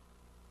Egypt?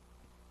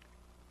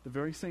 The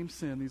very same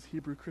sin these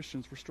Hebrew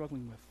Christians were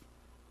struggling with.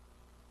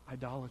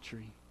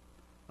 Idolatry,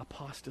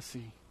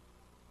 apostasy.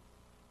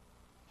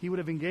 He would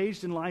have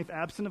engaged in life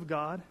absent of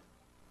God.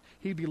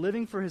 He'd be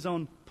living for his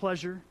own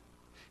pleasure.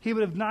 He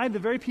would have denied the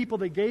very people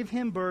that gave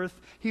him birth.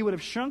 He would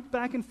have shrunk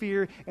back in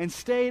fear and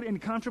stayed in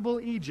comfortable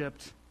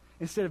Egypt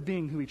instead of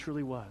being who he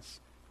truly was.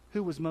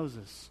 Who was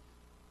Moses?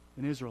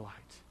 An Israelite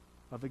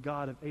of the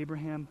God of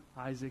Abraham,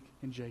 Isaac,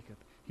 and Jacob.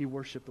 He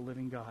worshiped the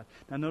living God.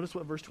 Now notice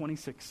what verse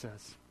 26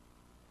 says.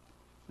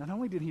 Not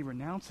only did he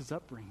renounce his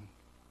upbringing,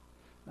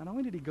 not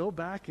only did he go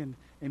back and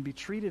be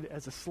treated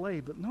as a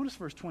slave, but notice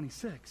verse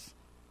 26.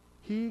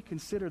 He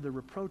considered the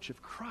reproach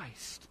of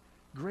Christ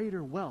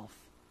greater wealth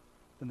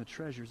than the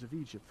treasures of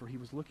Egypt, for he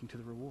was looking to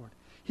the reward.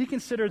 He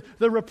considered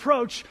the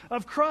reproach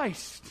of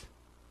Christ.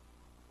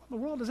 What in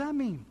the world does that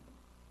mean?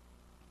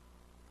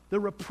 The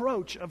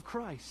reproach of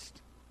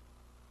Christ.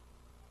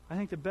 I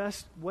think the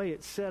best way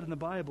it's said in the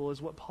Bible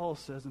is what Paul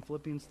says in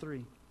Philippians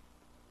 3.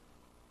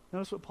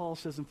 Notice what Paul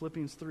says in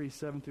Philippians 3,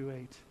 7 through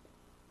 8.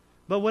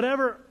 But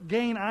whatever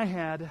gain I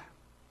had,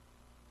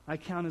 I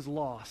count as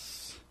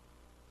loss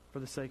for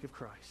the sake of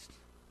Christ.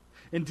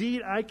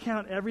 Indeed, I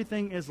count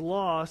everything as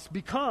loss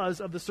because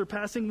of the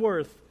surpassing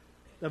worth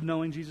of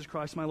knowing Jesus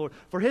Christ my Lord.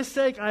 For his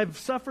sake I've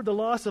suffered the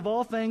loss of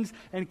all things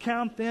and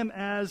count them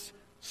as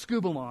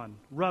skubalon,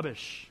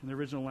 rubbish in the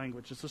original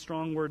language. It's a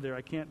strong word there.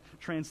 I can't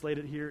translate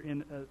it here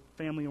in a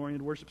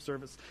family-oriented worship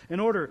service. In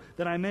order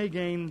that I may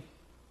gain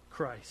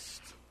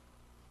Christ.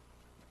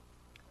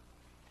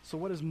 So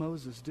what does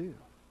Moses do?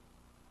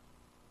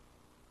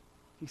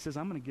 He says,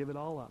 I'm going to give it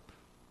all up.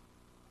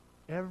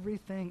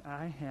 Everything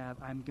I have,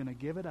 I'm going to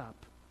give it up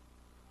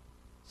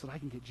so that I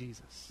can get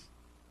Jesus.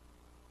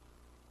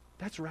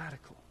 That's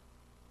radical.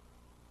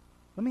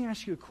 Let me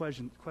ask you a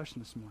question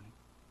this morning.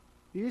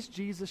 Is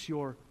Jesus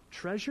your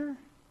treasure?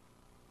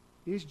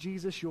 Is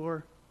Jesus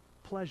your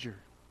pleasure?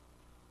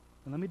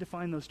 And let me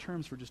define those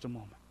terms for just a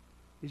moment.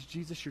 Is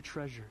Jesus your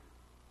treasure?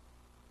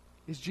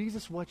 Is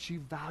Jesus what you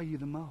value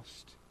the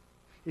most?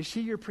 Is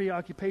he your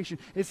preoccupation?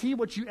 Is he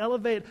what you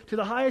elevate to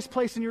the highest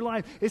place in your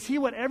life? Is he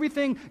what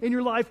everything in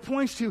your life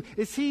points to?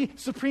 Is he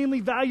supremely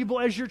valuable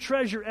as your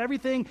treasure?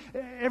 Everything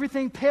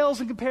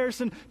pales in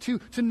comparison to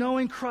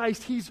knowing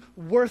Christ. He's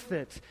worth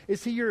it.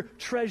 Is he your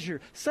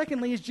treasure?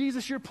 Secondly, is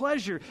Jesus your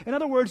pleasure? In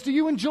other words, do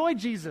you enjoy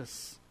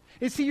Jesus?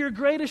 Is he your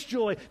greatest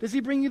joy? Does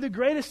he bring you the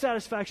greatest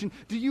satisfaction?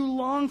 Do you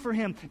long for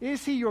him?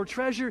 Is he your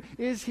treasure?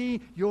 Is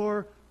he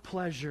your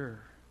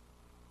pleasure?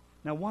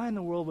 Now, why in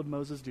the world would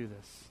Moses do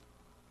this?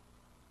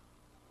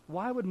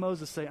 Why would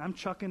Moses say, I'm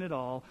chucking it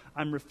all,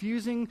 I'm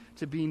refusing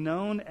to be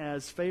known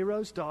as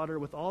Pharaoh's daughter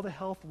with all the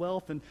health,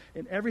 wealth, and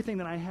everything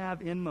that I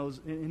have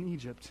in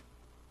Egypt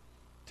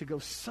to go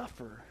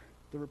suffer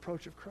the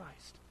reproach of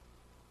Christ?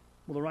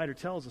 Well, the writer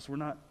tells us we're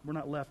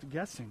not left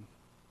guessing.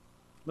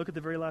 Look at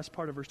the very last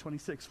part of verse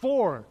 26.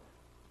 For,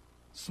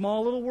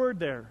 small little word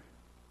there,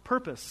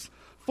 purpose.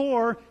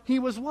 For he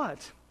was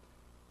what?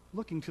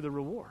 Looking to the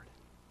reward.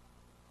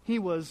 He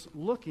was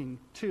looking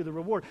to the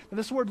reward. Now,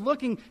 this word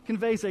looking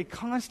conveys a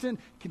constant,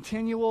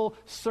 continual,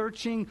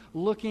 searching,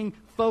 looking,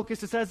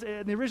 focus. It says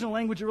in the original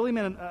language, it really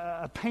meant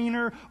a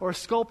painter or a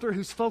sculptor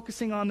who's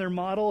focusing on their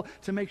model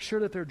to make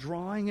sure that they're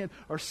drawing it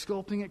or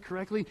sculpting it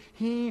correctly.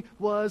 He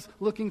was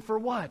looking for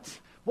what?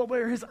 What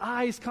were his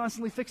eyes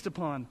constantly fixed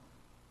upon?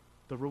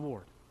 The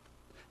reward.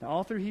 Now,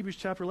 all through Hebrews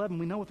chapter 11,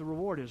 we know what the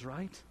reward is,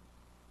 right?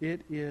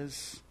 It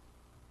is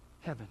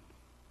heaven.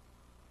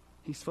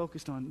 He's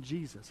focused on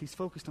Jesus. He's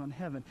focused on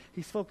heaven.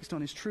 He's focused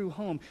on his true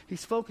home.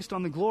 He's focused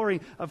on the glory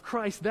of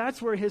Christ.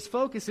 That's where his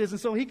focus is. And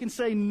so he can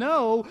say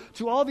no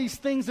to all these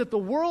things that the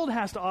world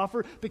has to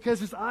offer because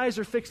his eyes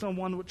are fixed on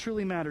one what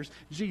truly matters,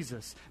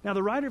 Jesus. Now,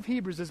 the writer of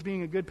Hebrews is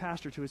being a good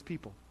pastor to his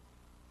people.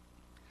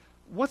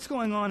 What's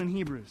going on in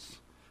Hebrews?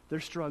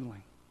 They're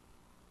struggling.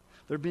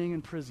 They're being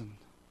imprisoned.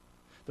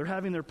 They're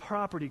having their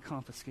property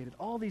confiscated.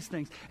 All these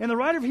things. And the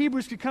writer of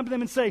Hebrews could come to them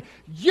and say,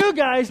 you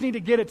guys need to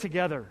get it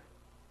together.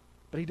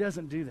 But he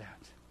doesn't do that.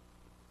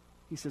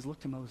 He says, look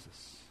to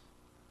Moses.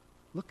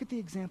 Look at the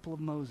example of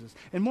Moses.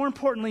 And more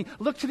importantly,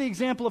 look to the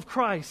example of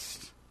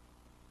Christ.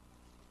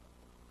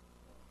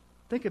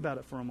 Think about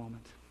it for a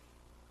moment.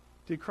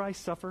 Did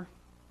Christ suffer?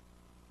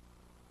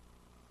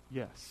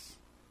 Yes.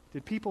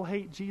 Did people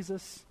hate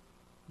Jesus?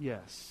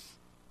 Yes.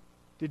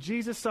 Did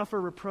Jesus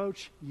suffer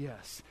reproach?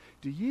 Yes.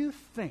 Do you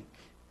think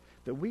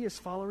that we as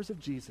followers of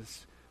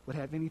Jesus would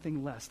have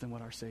anything less than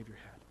what our Savior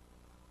had?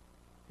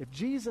 If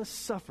Jesus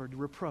suffered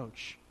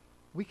reproach,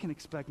 we can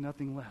expect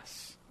nothing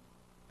less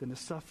than to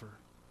suffer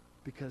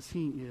because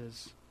he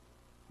is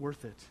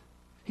worth it.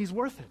 He's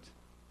worth it.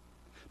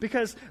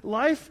 Because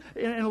life,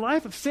 in a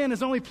life of sin,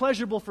 is only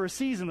pleasurable for a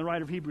season, the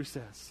writer of Hebrews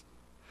says.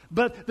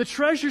 But the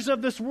treasures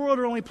of this world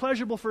are only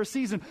pleasurable for a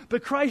season.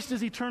 But Christ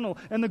is eternal,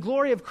 and the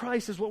glory of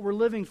Christ is what we're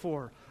living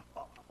for.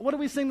 What did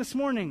we sing this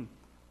morning?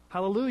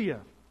 Hallelujah.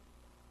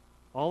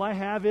 All I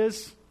have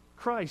is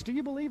Christ. Do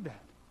you believe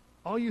that?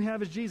 All you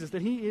have is Jesus,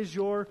 that He is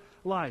your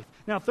life.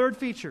 Now, third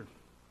feature.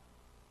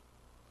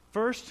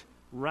 First,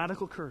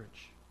 radical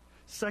courage.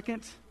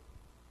 Second,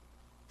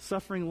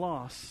 suffering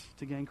loss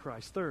to gain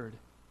Christ. Third,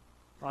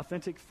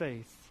 authentic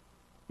faith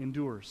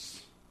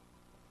endures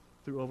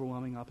through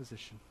overwhelming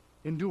opposition.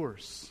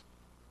 Endures.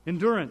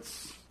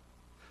 Endurance.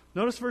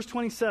 Notice verse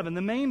 27.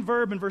 The main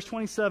verb in verse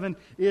 27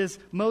 is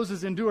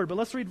Moses endured. But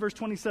let's read verse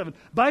 27.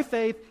 By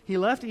faith, he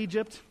left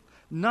Egypt,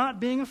 not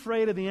being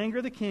afraid of the anger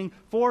of the king,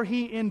 for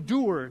he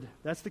endured.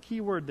 That's the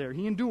key word there.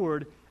 He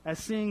endured as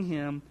seeing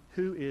him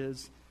who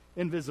is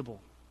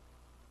invisible.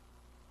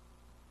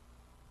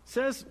 It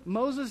says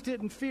Moses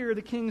didn't fear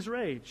the king's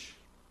rage.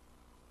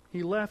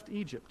 He left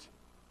Egypt.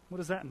 What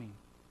does that mean?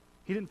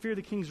 He didn't fear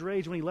the king's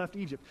rage when he left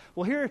Egypt.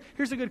 Well,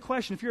 here's a good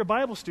question. If you're a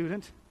Bible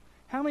student,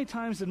 how many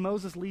times did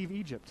Moses leave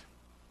Egypt?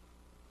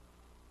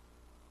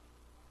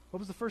 What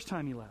was the first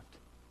time he left?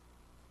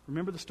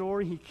 Remember the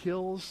story? He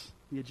kills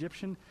the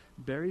Egyptian,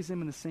 buries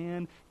him in the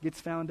sand,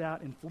 gets found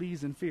out, and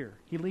flees in fear.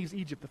 He leaves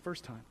Egypt the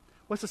first time.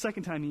 What's the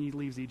second time he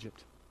leaves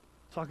Egypt?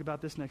 Talk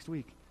about this next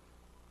week.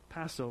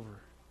 Passover,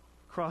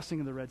 crossing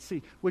of the Red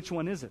Sea. Which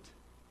one is it?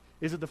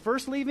 Is it the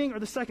first leaving or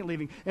the second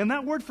leaving? And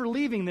that word for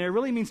leaving there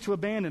really means to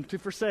abandon, to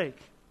forsake.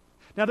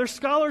 Now, there's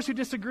scholars who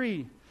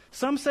disagree.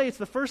 Some say it's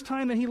the first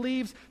time that he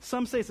leaves.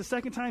 Some say it's the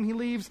second time he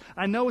leaves.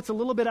 I know it's a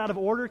little bit out of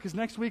order because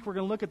next week we're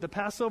going to look at the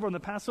Passover, and the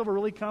Passover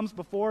really comes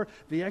before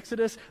the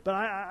Exodus. But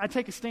I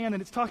take a stand,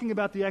 and it's talking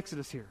about the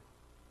Exodus here.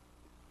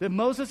 That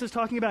Moses is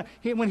talking about,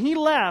 when he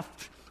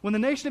left, when the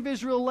nation of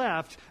Israel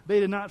left, they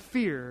did not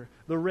fear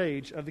the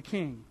rage of the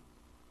king.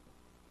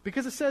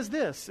 Because it says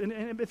this,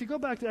 and if you go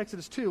back to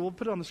Exodus 2, we'll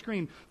put it on the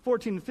screen,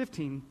 14 and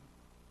 15.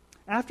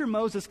 After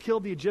Moses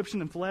killed the Egyptian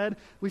and fled,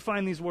 we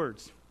find these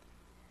words.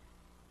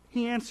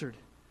 He answered,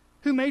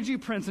 "Who made you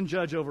prince and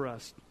judge over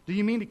us? Do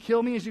you mean to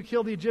kill me as you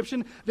killed the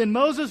Egyptian?" Then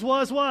Moses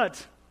was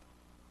what?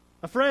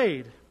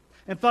 Afraid,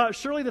 and thought,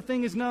 surely the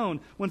thing is known.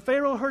 When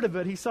Pharaoh heard of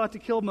it, he sought to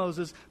kill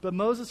Moses, but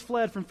Moses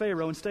fled from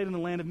Pharaoh and stayed in the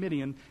land of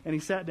Midian, and he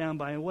sat down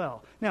by a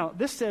well. Now,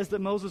 this says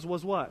that Moses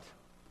was what?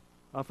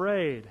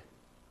 Afraid.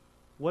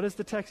 What does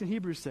the text in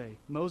Hebrews say?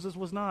 Moses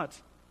was not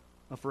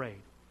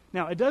afraid.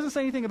 Now, it doesn't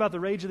say anything about the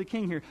rage of the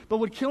king here, but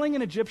would killing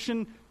an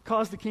Egyptian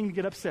cause the king to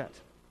get upset?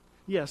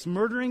 Yes,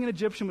 murdering an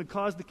Egyptian would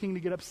cause the king to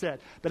get upset.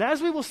 But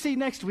as we will see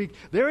next week,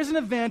 there is an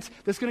event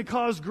that's going to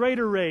cause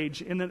greater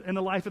rage in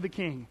the life of the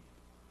king.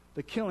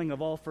 The killing of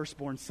all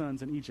firstborn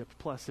sons in Egypt,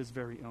 plus his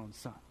very own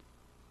son,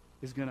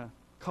 is going to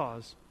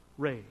cause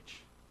rage.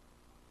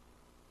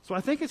 So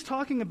I think it's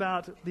talking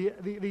about the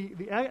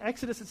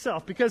Exodus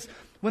itself, because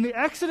when the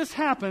Exodus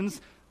happens,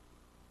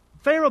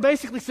 Pharaoh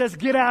basically says,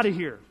 "Get out of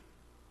here."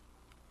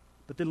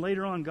 But then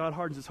later on, God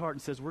hardens his heart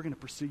and says, "We're going to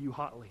pursue you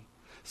hotly."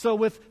 So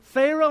with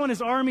Pharaoh and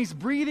his armies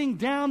breathing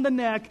down the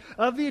neck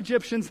of the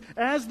Egyptians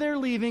as they're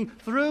leaving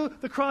through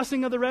the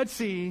crossing of the Red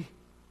Sea,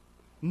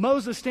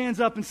 Moses stands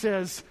up and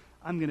says,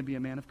 "I'm going to be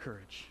a man of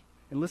courage."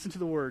 And listen to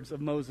the words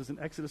of Moses in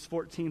Exodus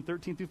 14,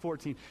 13 through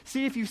 14.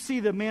 See if you see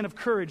the man of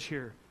courage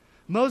here.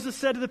 Moses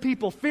said to the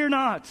people, "Fear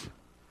not,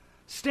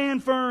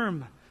 stand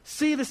firm.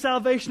 See the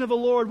salvation of the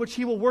Lord, which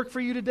he will work for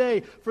you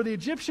today. For the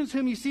Egyptians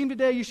whom you see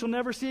today, you shall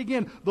never see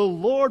again. The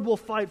Lord will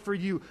fight for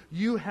you.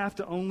 You have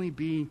to only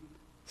be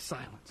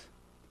silent."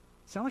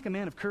 Sound like a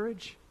man of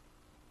courage?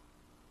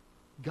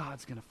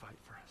 God's going to fight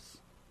for us.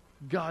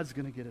 God's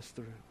going to get us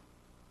through.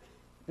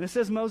 And it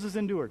says Moses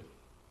endured.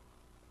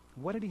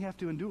 What did he have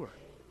to endure?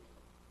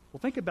 Well,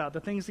 think about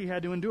the things he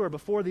had to endure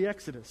before the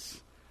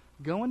Exodus.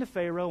 Going to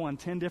Pharaoh on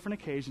 10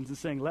 different occasions and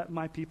saying, "Let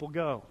my people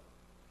go."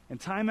 And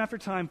time after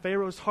time,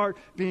 Pharaoh's heart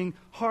being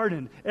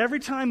hardened. Every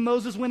time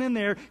Moses went in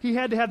there, he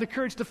had to have the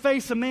courage to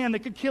face a man that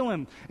could kill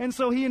him. And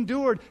so he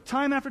endured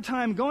time after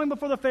time, going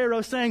before the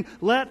Pharaoh saying,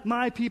 "Let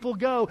my people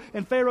go."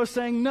 And Pharaoh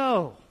saying,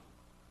 "No."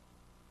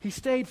 He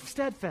stayed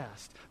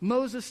steadfast.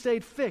 Moses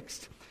stayed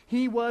fixed.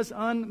 He was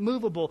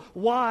unmovable.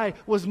 Why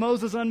was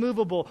Moses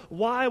unmovable?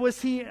 Why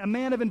was he a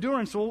man of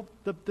endurance? Well,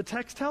 the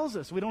text tells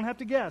us. We don't have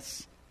to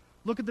guess.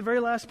 Look at the very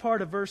last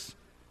part of verse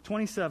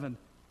 27.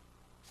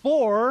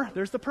 For,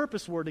 there's the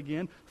purpose word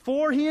again,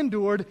 for he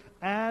endured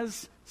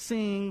as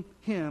seeing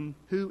him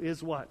who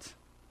is what?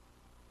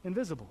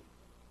 Invisible.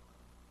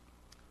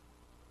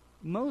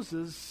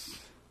 Moses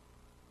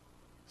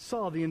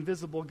saw the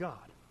invisible God.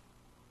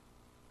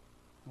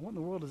 Now, what in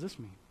the world does this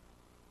mean?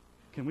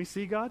 Can we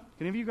see God?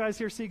 Can any of you guys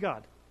here see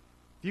God?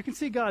 If you can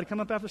see God, come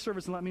up after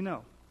service and let me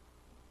know.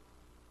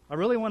 I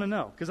really want to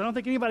know, because I don't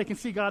think anybody can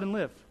see God and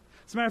live.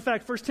 As a matter of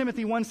fact, 1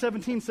 Timothy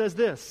 1:17 says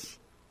this: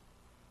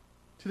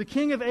 "To the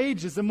King of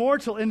ages,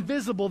 immortal,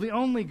 invisible, the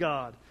only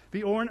God,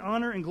 be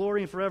honor and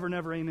glory and forever and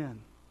ever. Amen."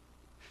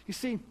 You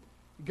see,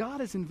 God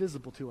is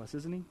invisible to us,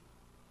 isn't he?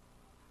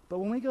 But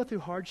when we go through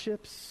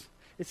hardships,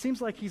 it seems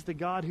like he's the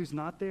God who's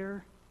not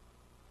there,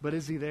 but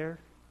is he there?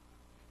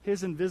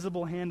 His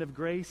invisible hand of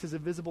grace, his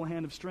invisible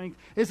hand of strength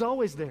is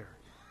always there.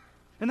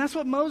 And that's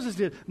what Moses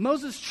did.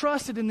 Moses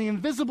trusted in the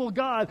invisible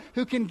God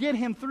who can get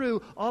him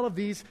through all of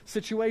these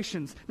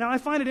situations. Now, I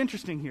find it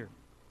interesting here.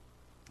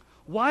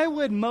 Why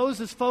would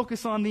Moses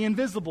focus on the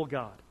invisible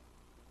God?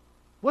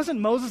 Wasn't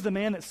Moses the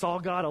man that saw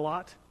God a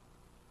lot?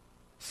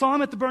 Saw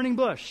him at the burning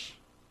bush.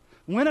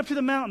 Went up to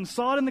the mountain,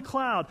 saw it in the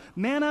cloud.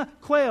 Manna,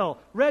 quail,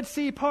 Red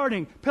Sea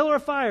parting, pillar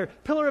of fire,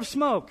 pillar of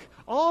smoke.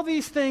 All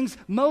these things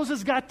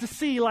Moses got to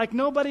see like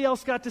nobody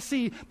else got to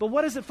see. But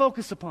what does it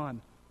focus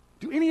upon?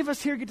 Do any of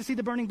us here get to see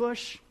the burning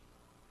bush?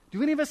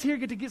 Do any of us here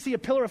get to see a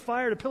pillar of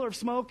fire and a pillar of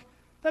smoke?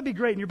 That'd be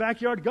great in your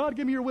backyard. God,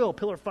 give me your will.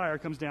 Pillar of fire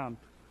comes down.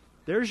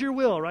 There's your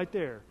will right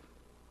there.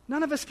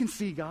 None of us can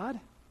see God.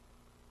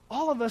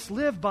 All of us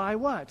live by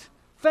what?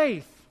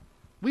 Faith.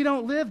 We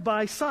don't live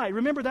by sight.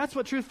 Remember, that's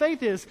what true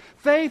faith is.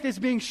 Faith is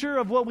being sure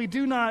of what we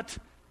do not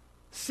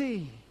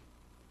see.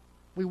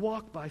 We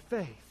walk by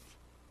faith,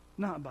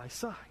 not by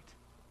sight.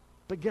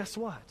 But guess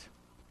what?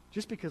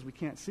 Just because we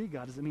can't see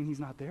God doesn't mean He's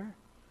not there.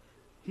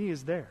 He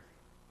is there.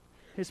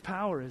 His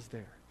power is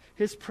there.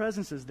 His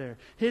presence is there.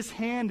 His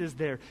hand is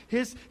there.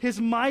 His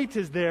might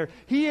is there.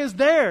 He is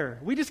there.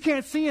 We just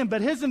can't see Him,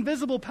 but His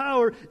invisible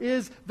power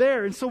is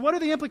there. And so what are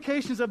the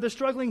implications of the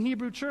struggling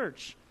Hebrew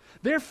church?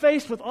 They're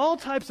faced with all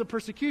types of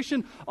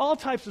persecution, all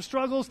types of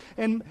struggles,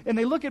 and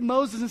they look at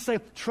Moses and say,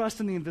 trust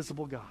in the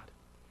invisible God.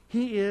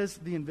 He is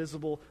the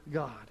invisible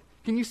God.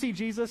 Can you see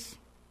Jesus?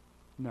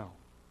 No.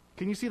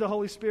 Can you see the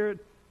Holy Spirit?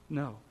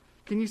 No.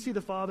 Can you see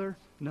the Father?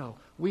 No.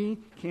 We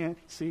can't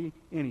see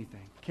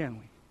anything, can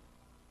we?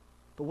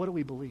 But what do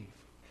we believe?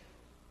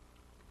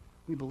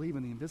 We believe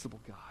in the invisible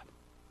God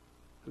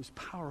who's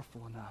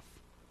powerful enough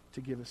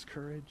to give us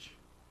courage,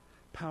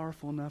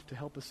 powerful enough to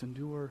help us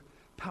endure,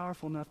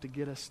 powerful enough to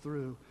get us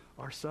through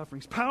our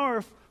sufferings,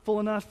 powerful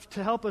enough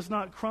to help us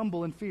not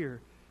crumble in fear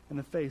in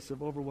the face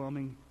of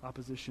overwhelming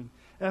opposition.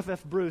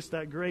 F.F. Bruce,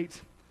 that great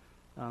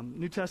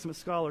New Testament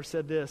scholar,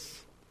 said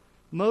this: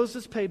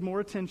 Moses paid more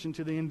attention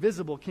to the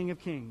invisible King of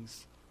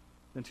Kings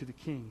than to the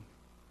king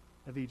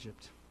of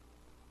Egypt.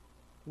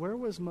 Where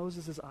was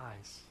Moses'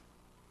 eyes?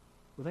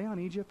 Were they on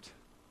Egypt?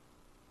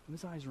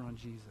 His eyes were on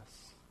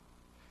Jesus.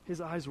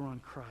 His eyes were on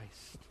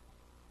Christ.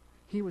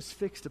 He was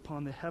fixed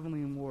upon the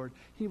heavenly reward.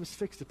 He was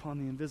fixed upon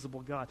the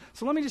invisible God.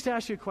 So let me just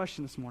ask you a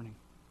question this morning.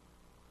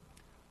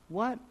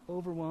 What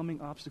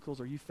overwhelming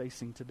obstacles are you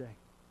facing today?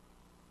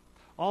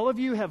 All of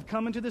you have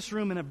come into this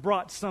room and have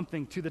brought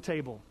something to the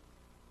table.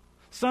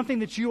 Something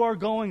that you are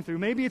going through.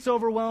 Maybe it's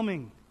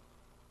overwhelming.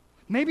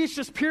 Maybe it's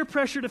just peer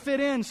pressure to fit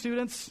in,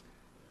 students.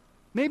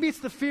 Maybe it's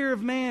the fear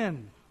of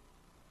man.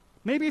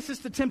 Maybe it's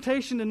just the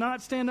temptation to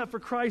not stand up for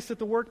Christ at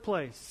the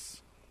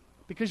workplace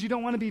because you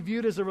don't want to be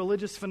viewed as a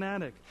religious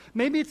fanatic.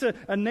 Maybe it's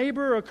a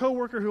neighbor or a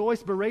coworker who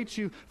always berates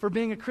you for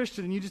being a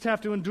Christian and you just have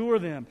to endure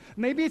them.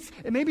 Maybe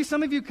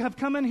some of you have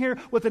come in here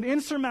with an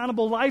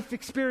insurmountable life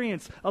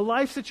experience, a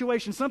life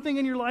situation. Something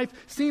in your life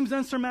seems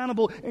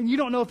insurmountable and you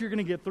don't know if you're going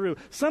to get through.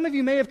 Some of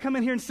you may have come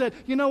in here and said,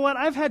 you know what,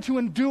 I've had to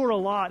endure a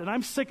lot and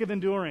I'm sick of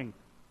enduring.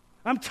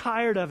 I'm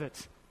tired of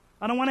it.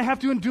 I don't want to have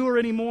to endure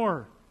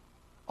anymore.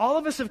 All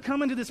of us have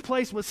come into this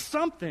place with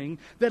something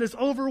that is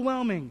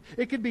overwhelming.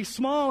 It could be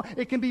small,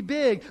 it can be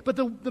big, but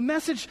the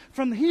message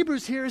from the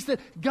Hebrews here is that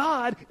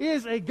God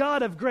is a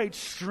God of great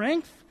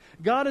strength.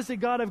 God is a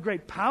God of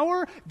great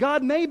power.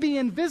 God may be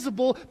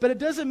invisible, but it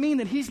doesn't mean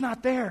that He's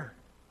not there.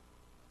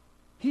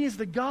 He is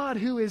the God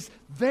who is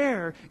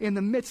there in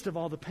the midst of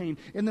all the pain,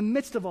 in the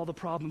midst of all the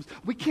problems.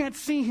 We can't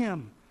see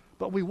Him,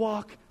 but we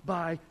walk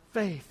by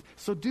faith.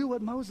 So do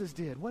what Moses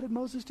did. What did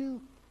Moses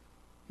do?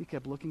 He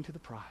kept looking to the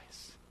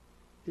prize.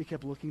 He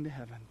kept looking to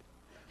heaven.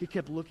 He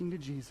kept looking to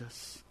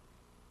Jesus.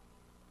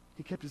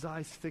 He kept his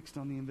eyes fixed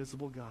on the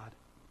invisible God.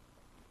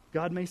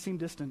 God may seem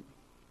distant.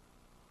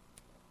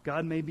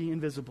 God may be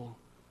invisible.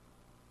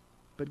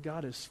 But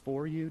God is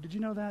for you. Did you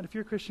know that? If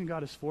you're a Christian,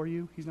 God is for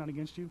you. He's not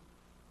against you.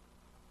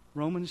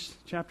 Romans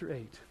chapter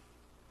 8,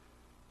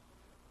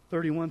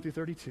 31 through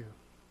 32.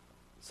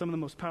 Some of the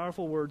most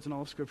powerful words in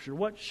all of Scripture.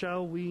 What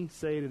shall we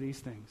say to these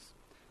things?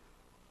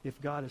 If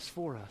God is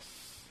for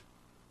us,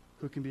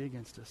 who can be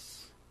against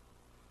us?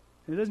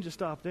 And it doesn't just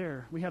stop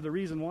there. We have the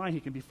reason why He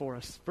can be for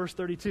us. Verse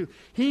 32,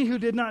 He who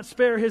did not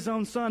spare His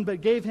own Son,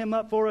 but gave Him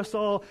up for us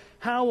all,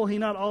 how will He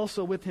not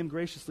also with Him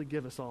graciously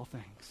give us all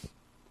things?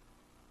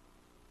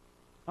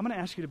 I'm going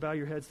to ask you to bow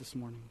your heads this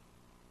morning.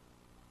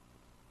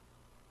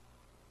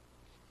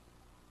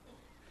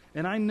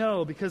 And I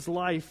know because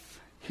life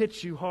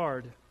hits you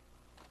hard,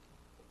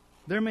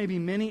 there may be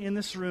many in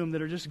this room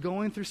that are just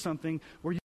going through something where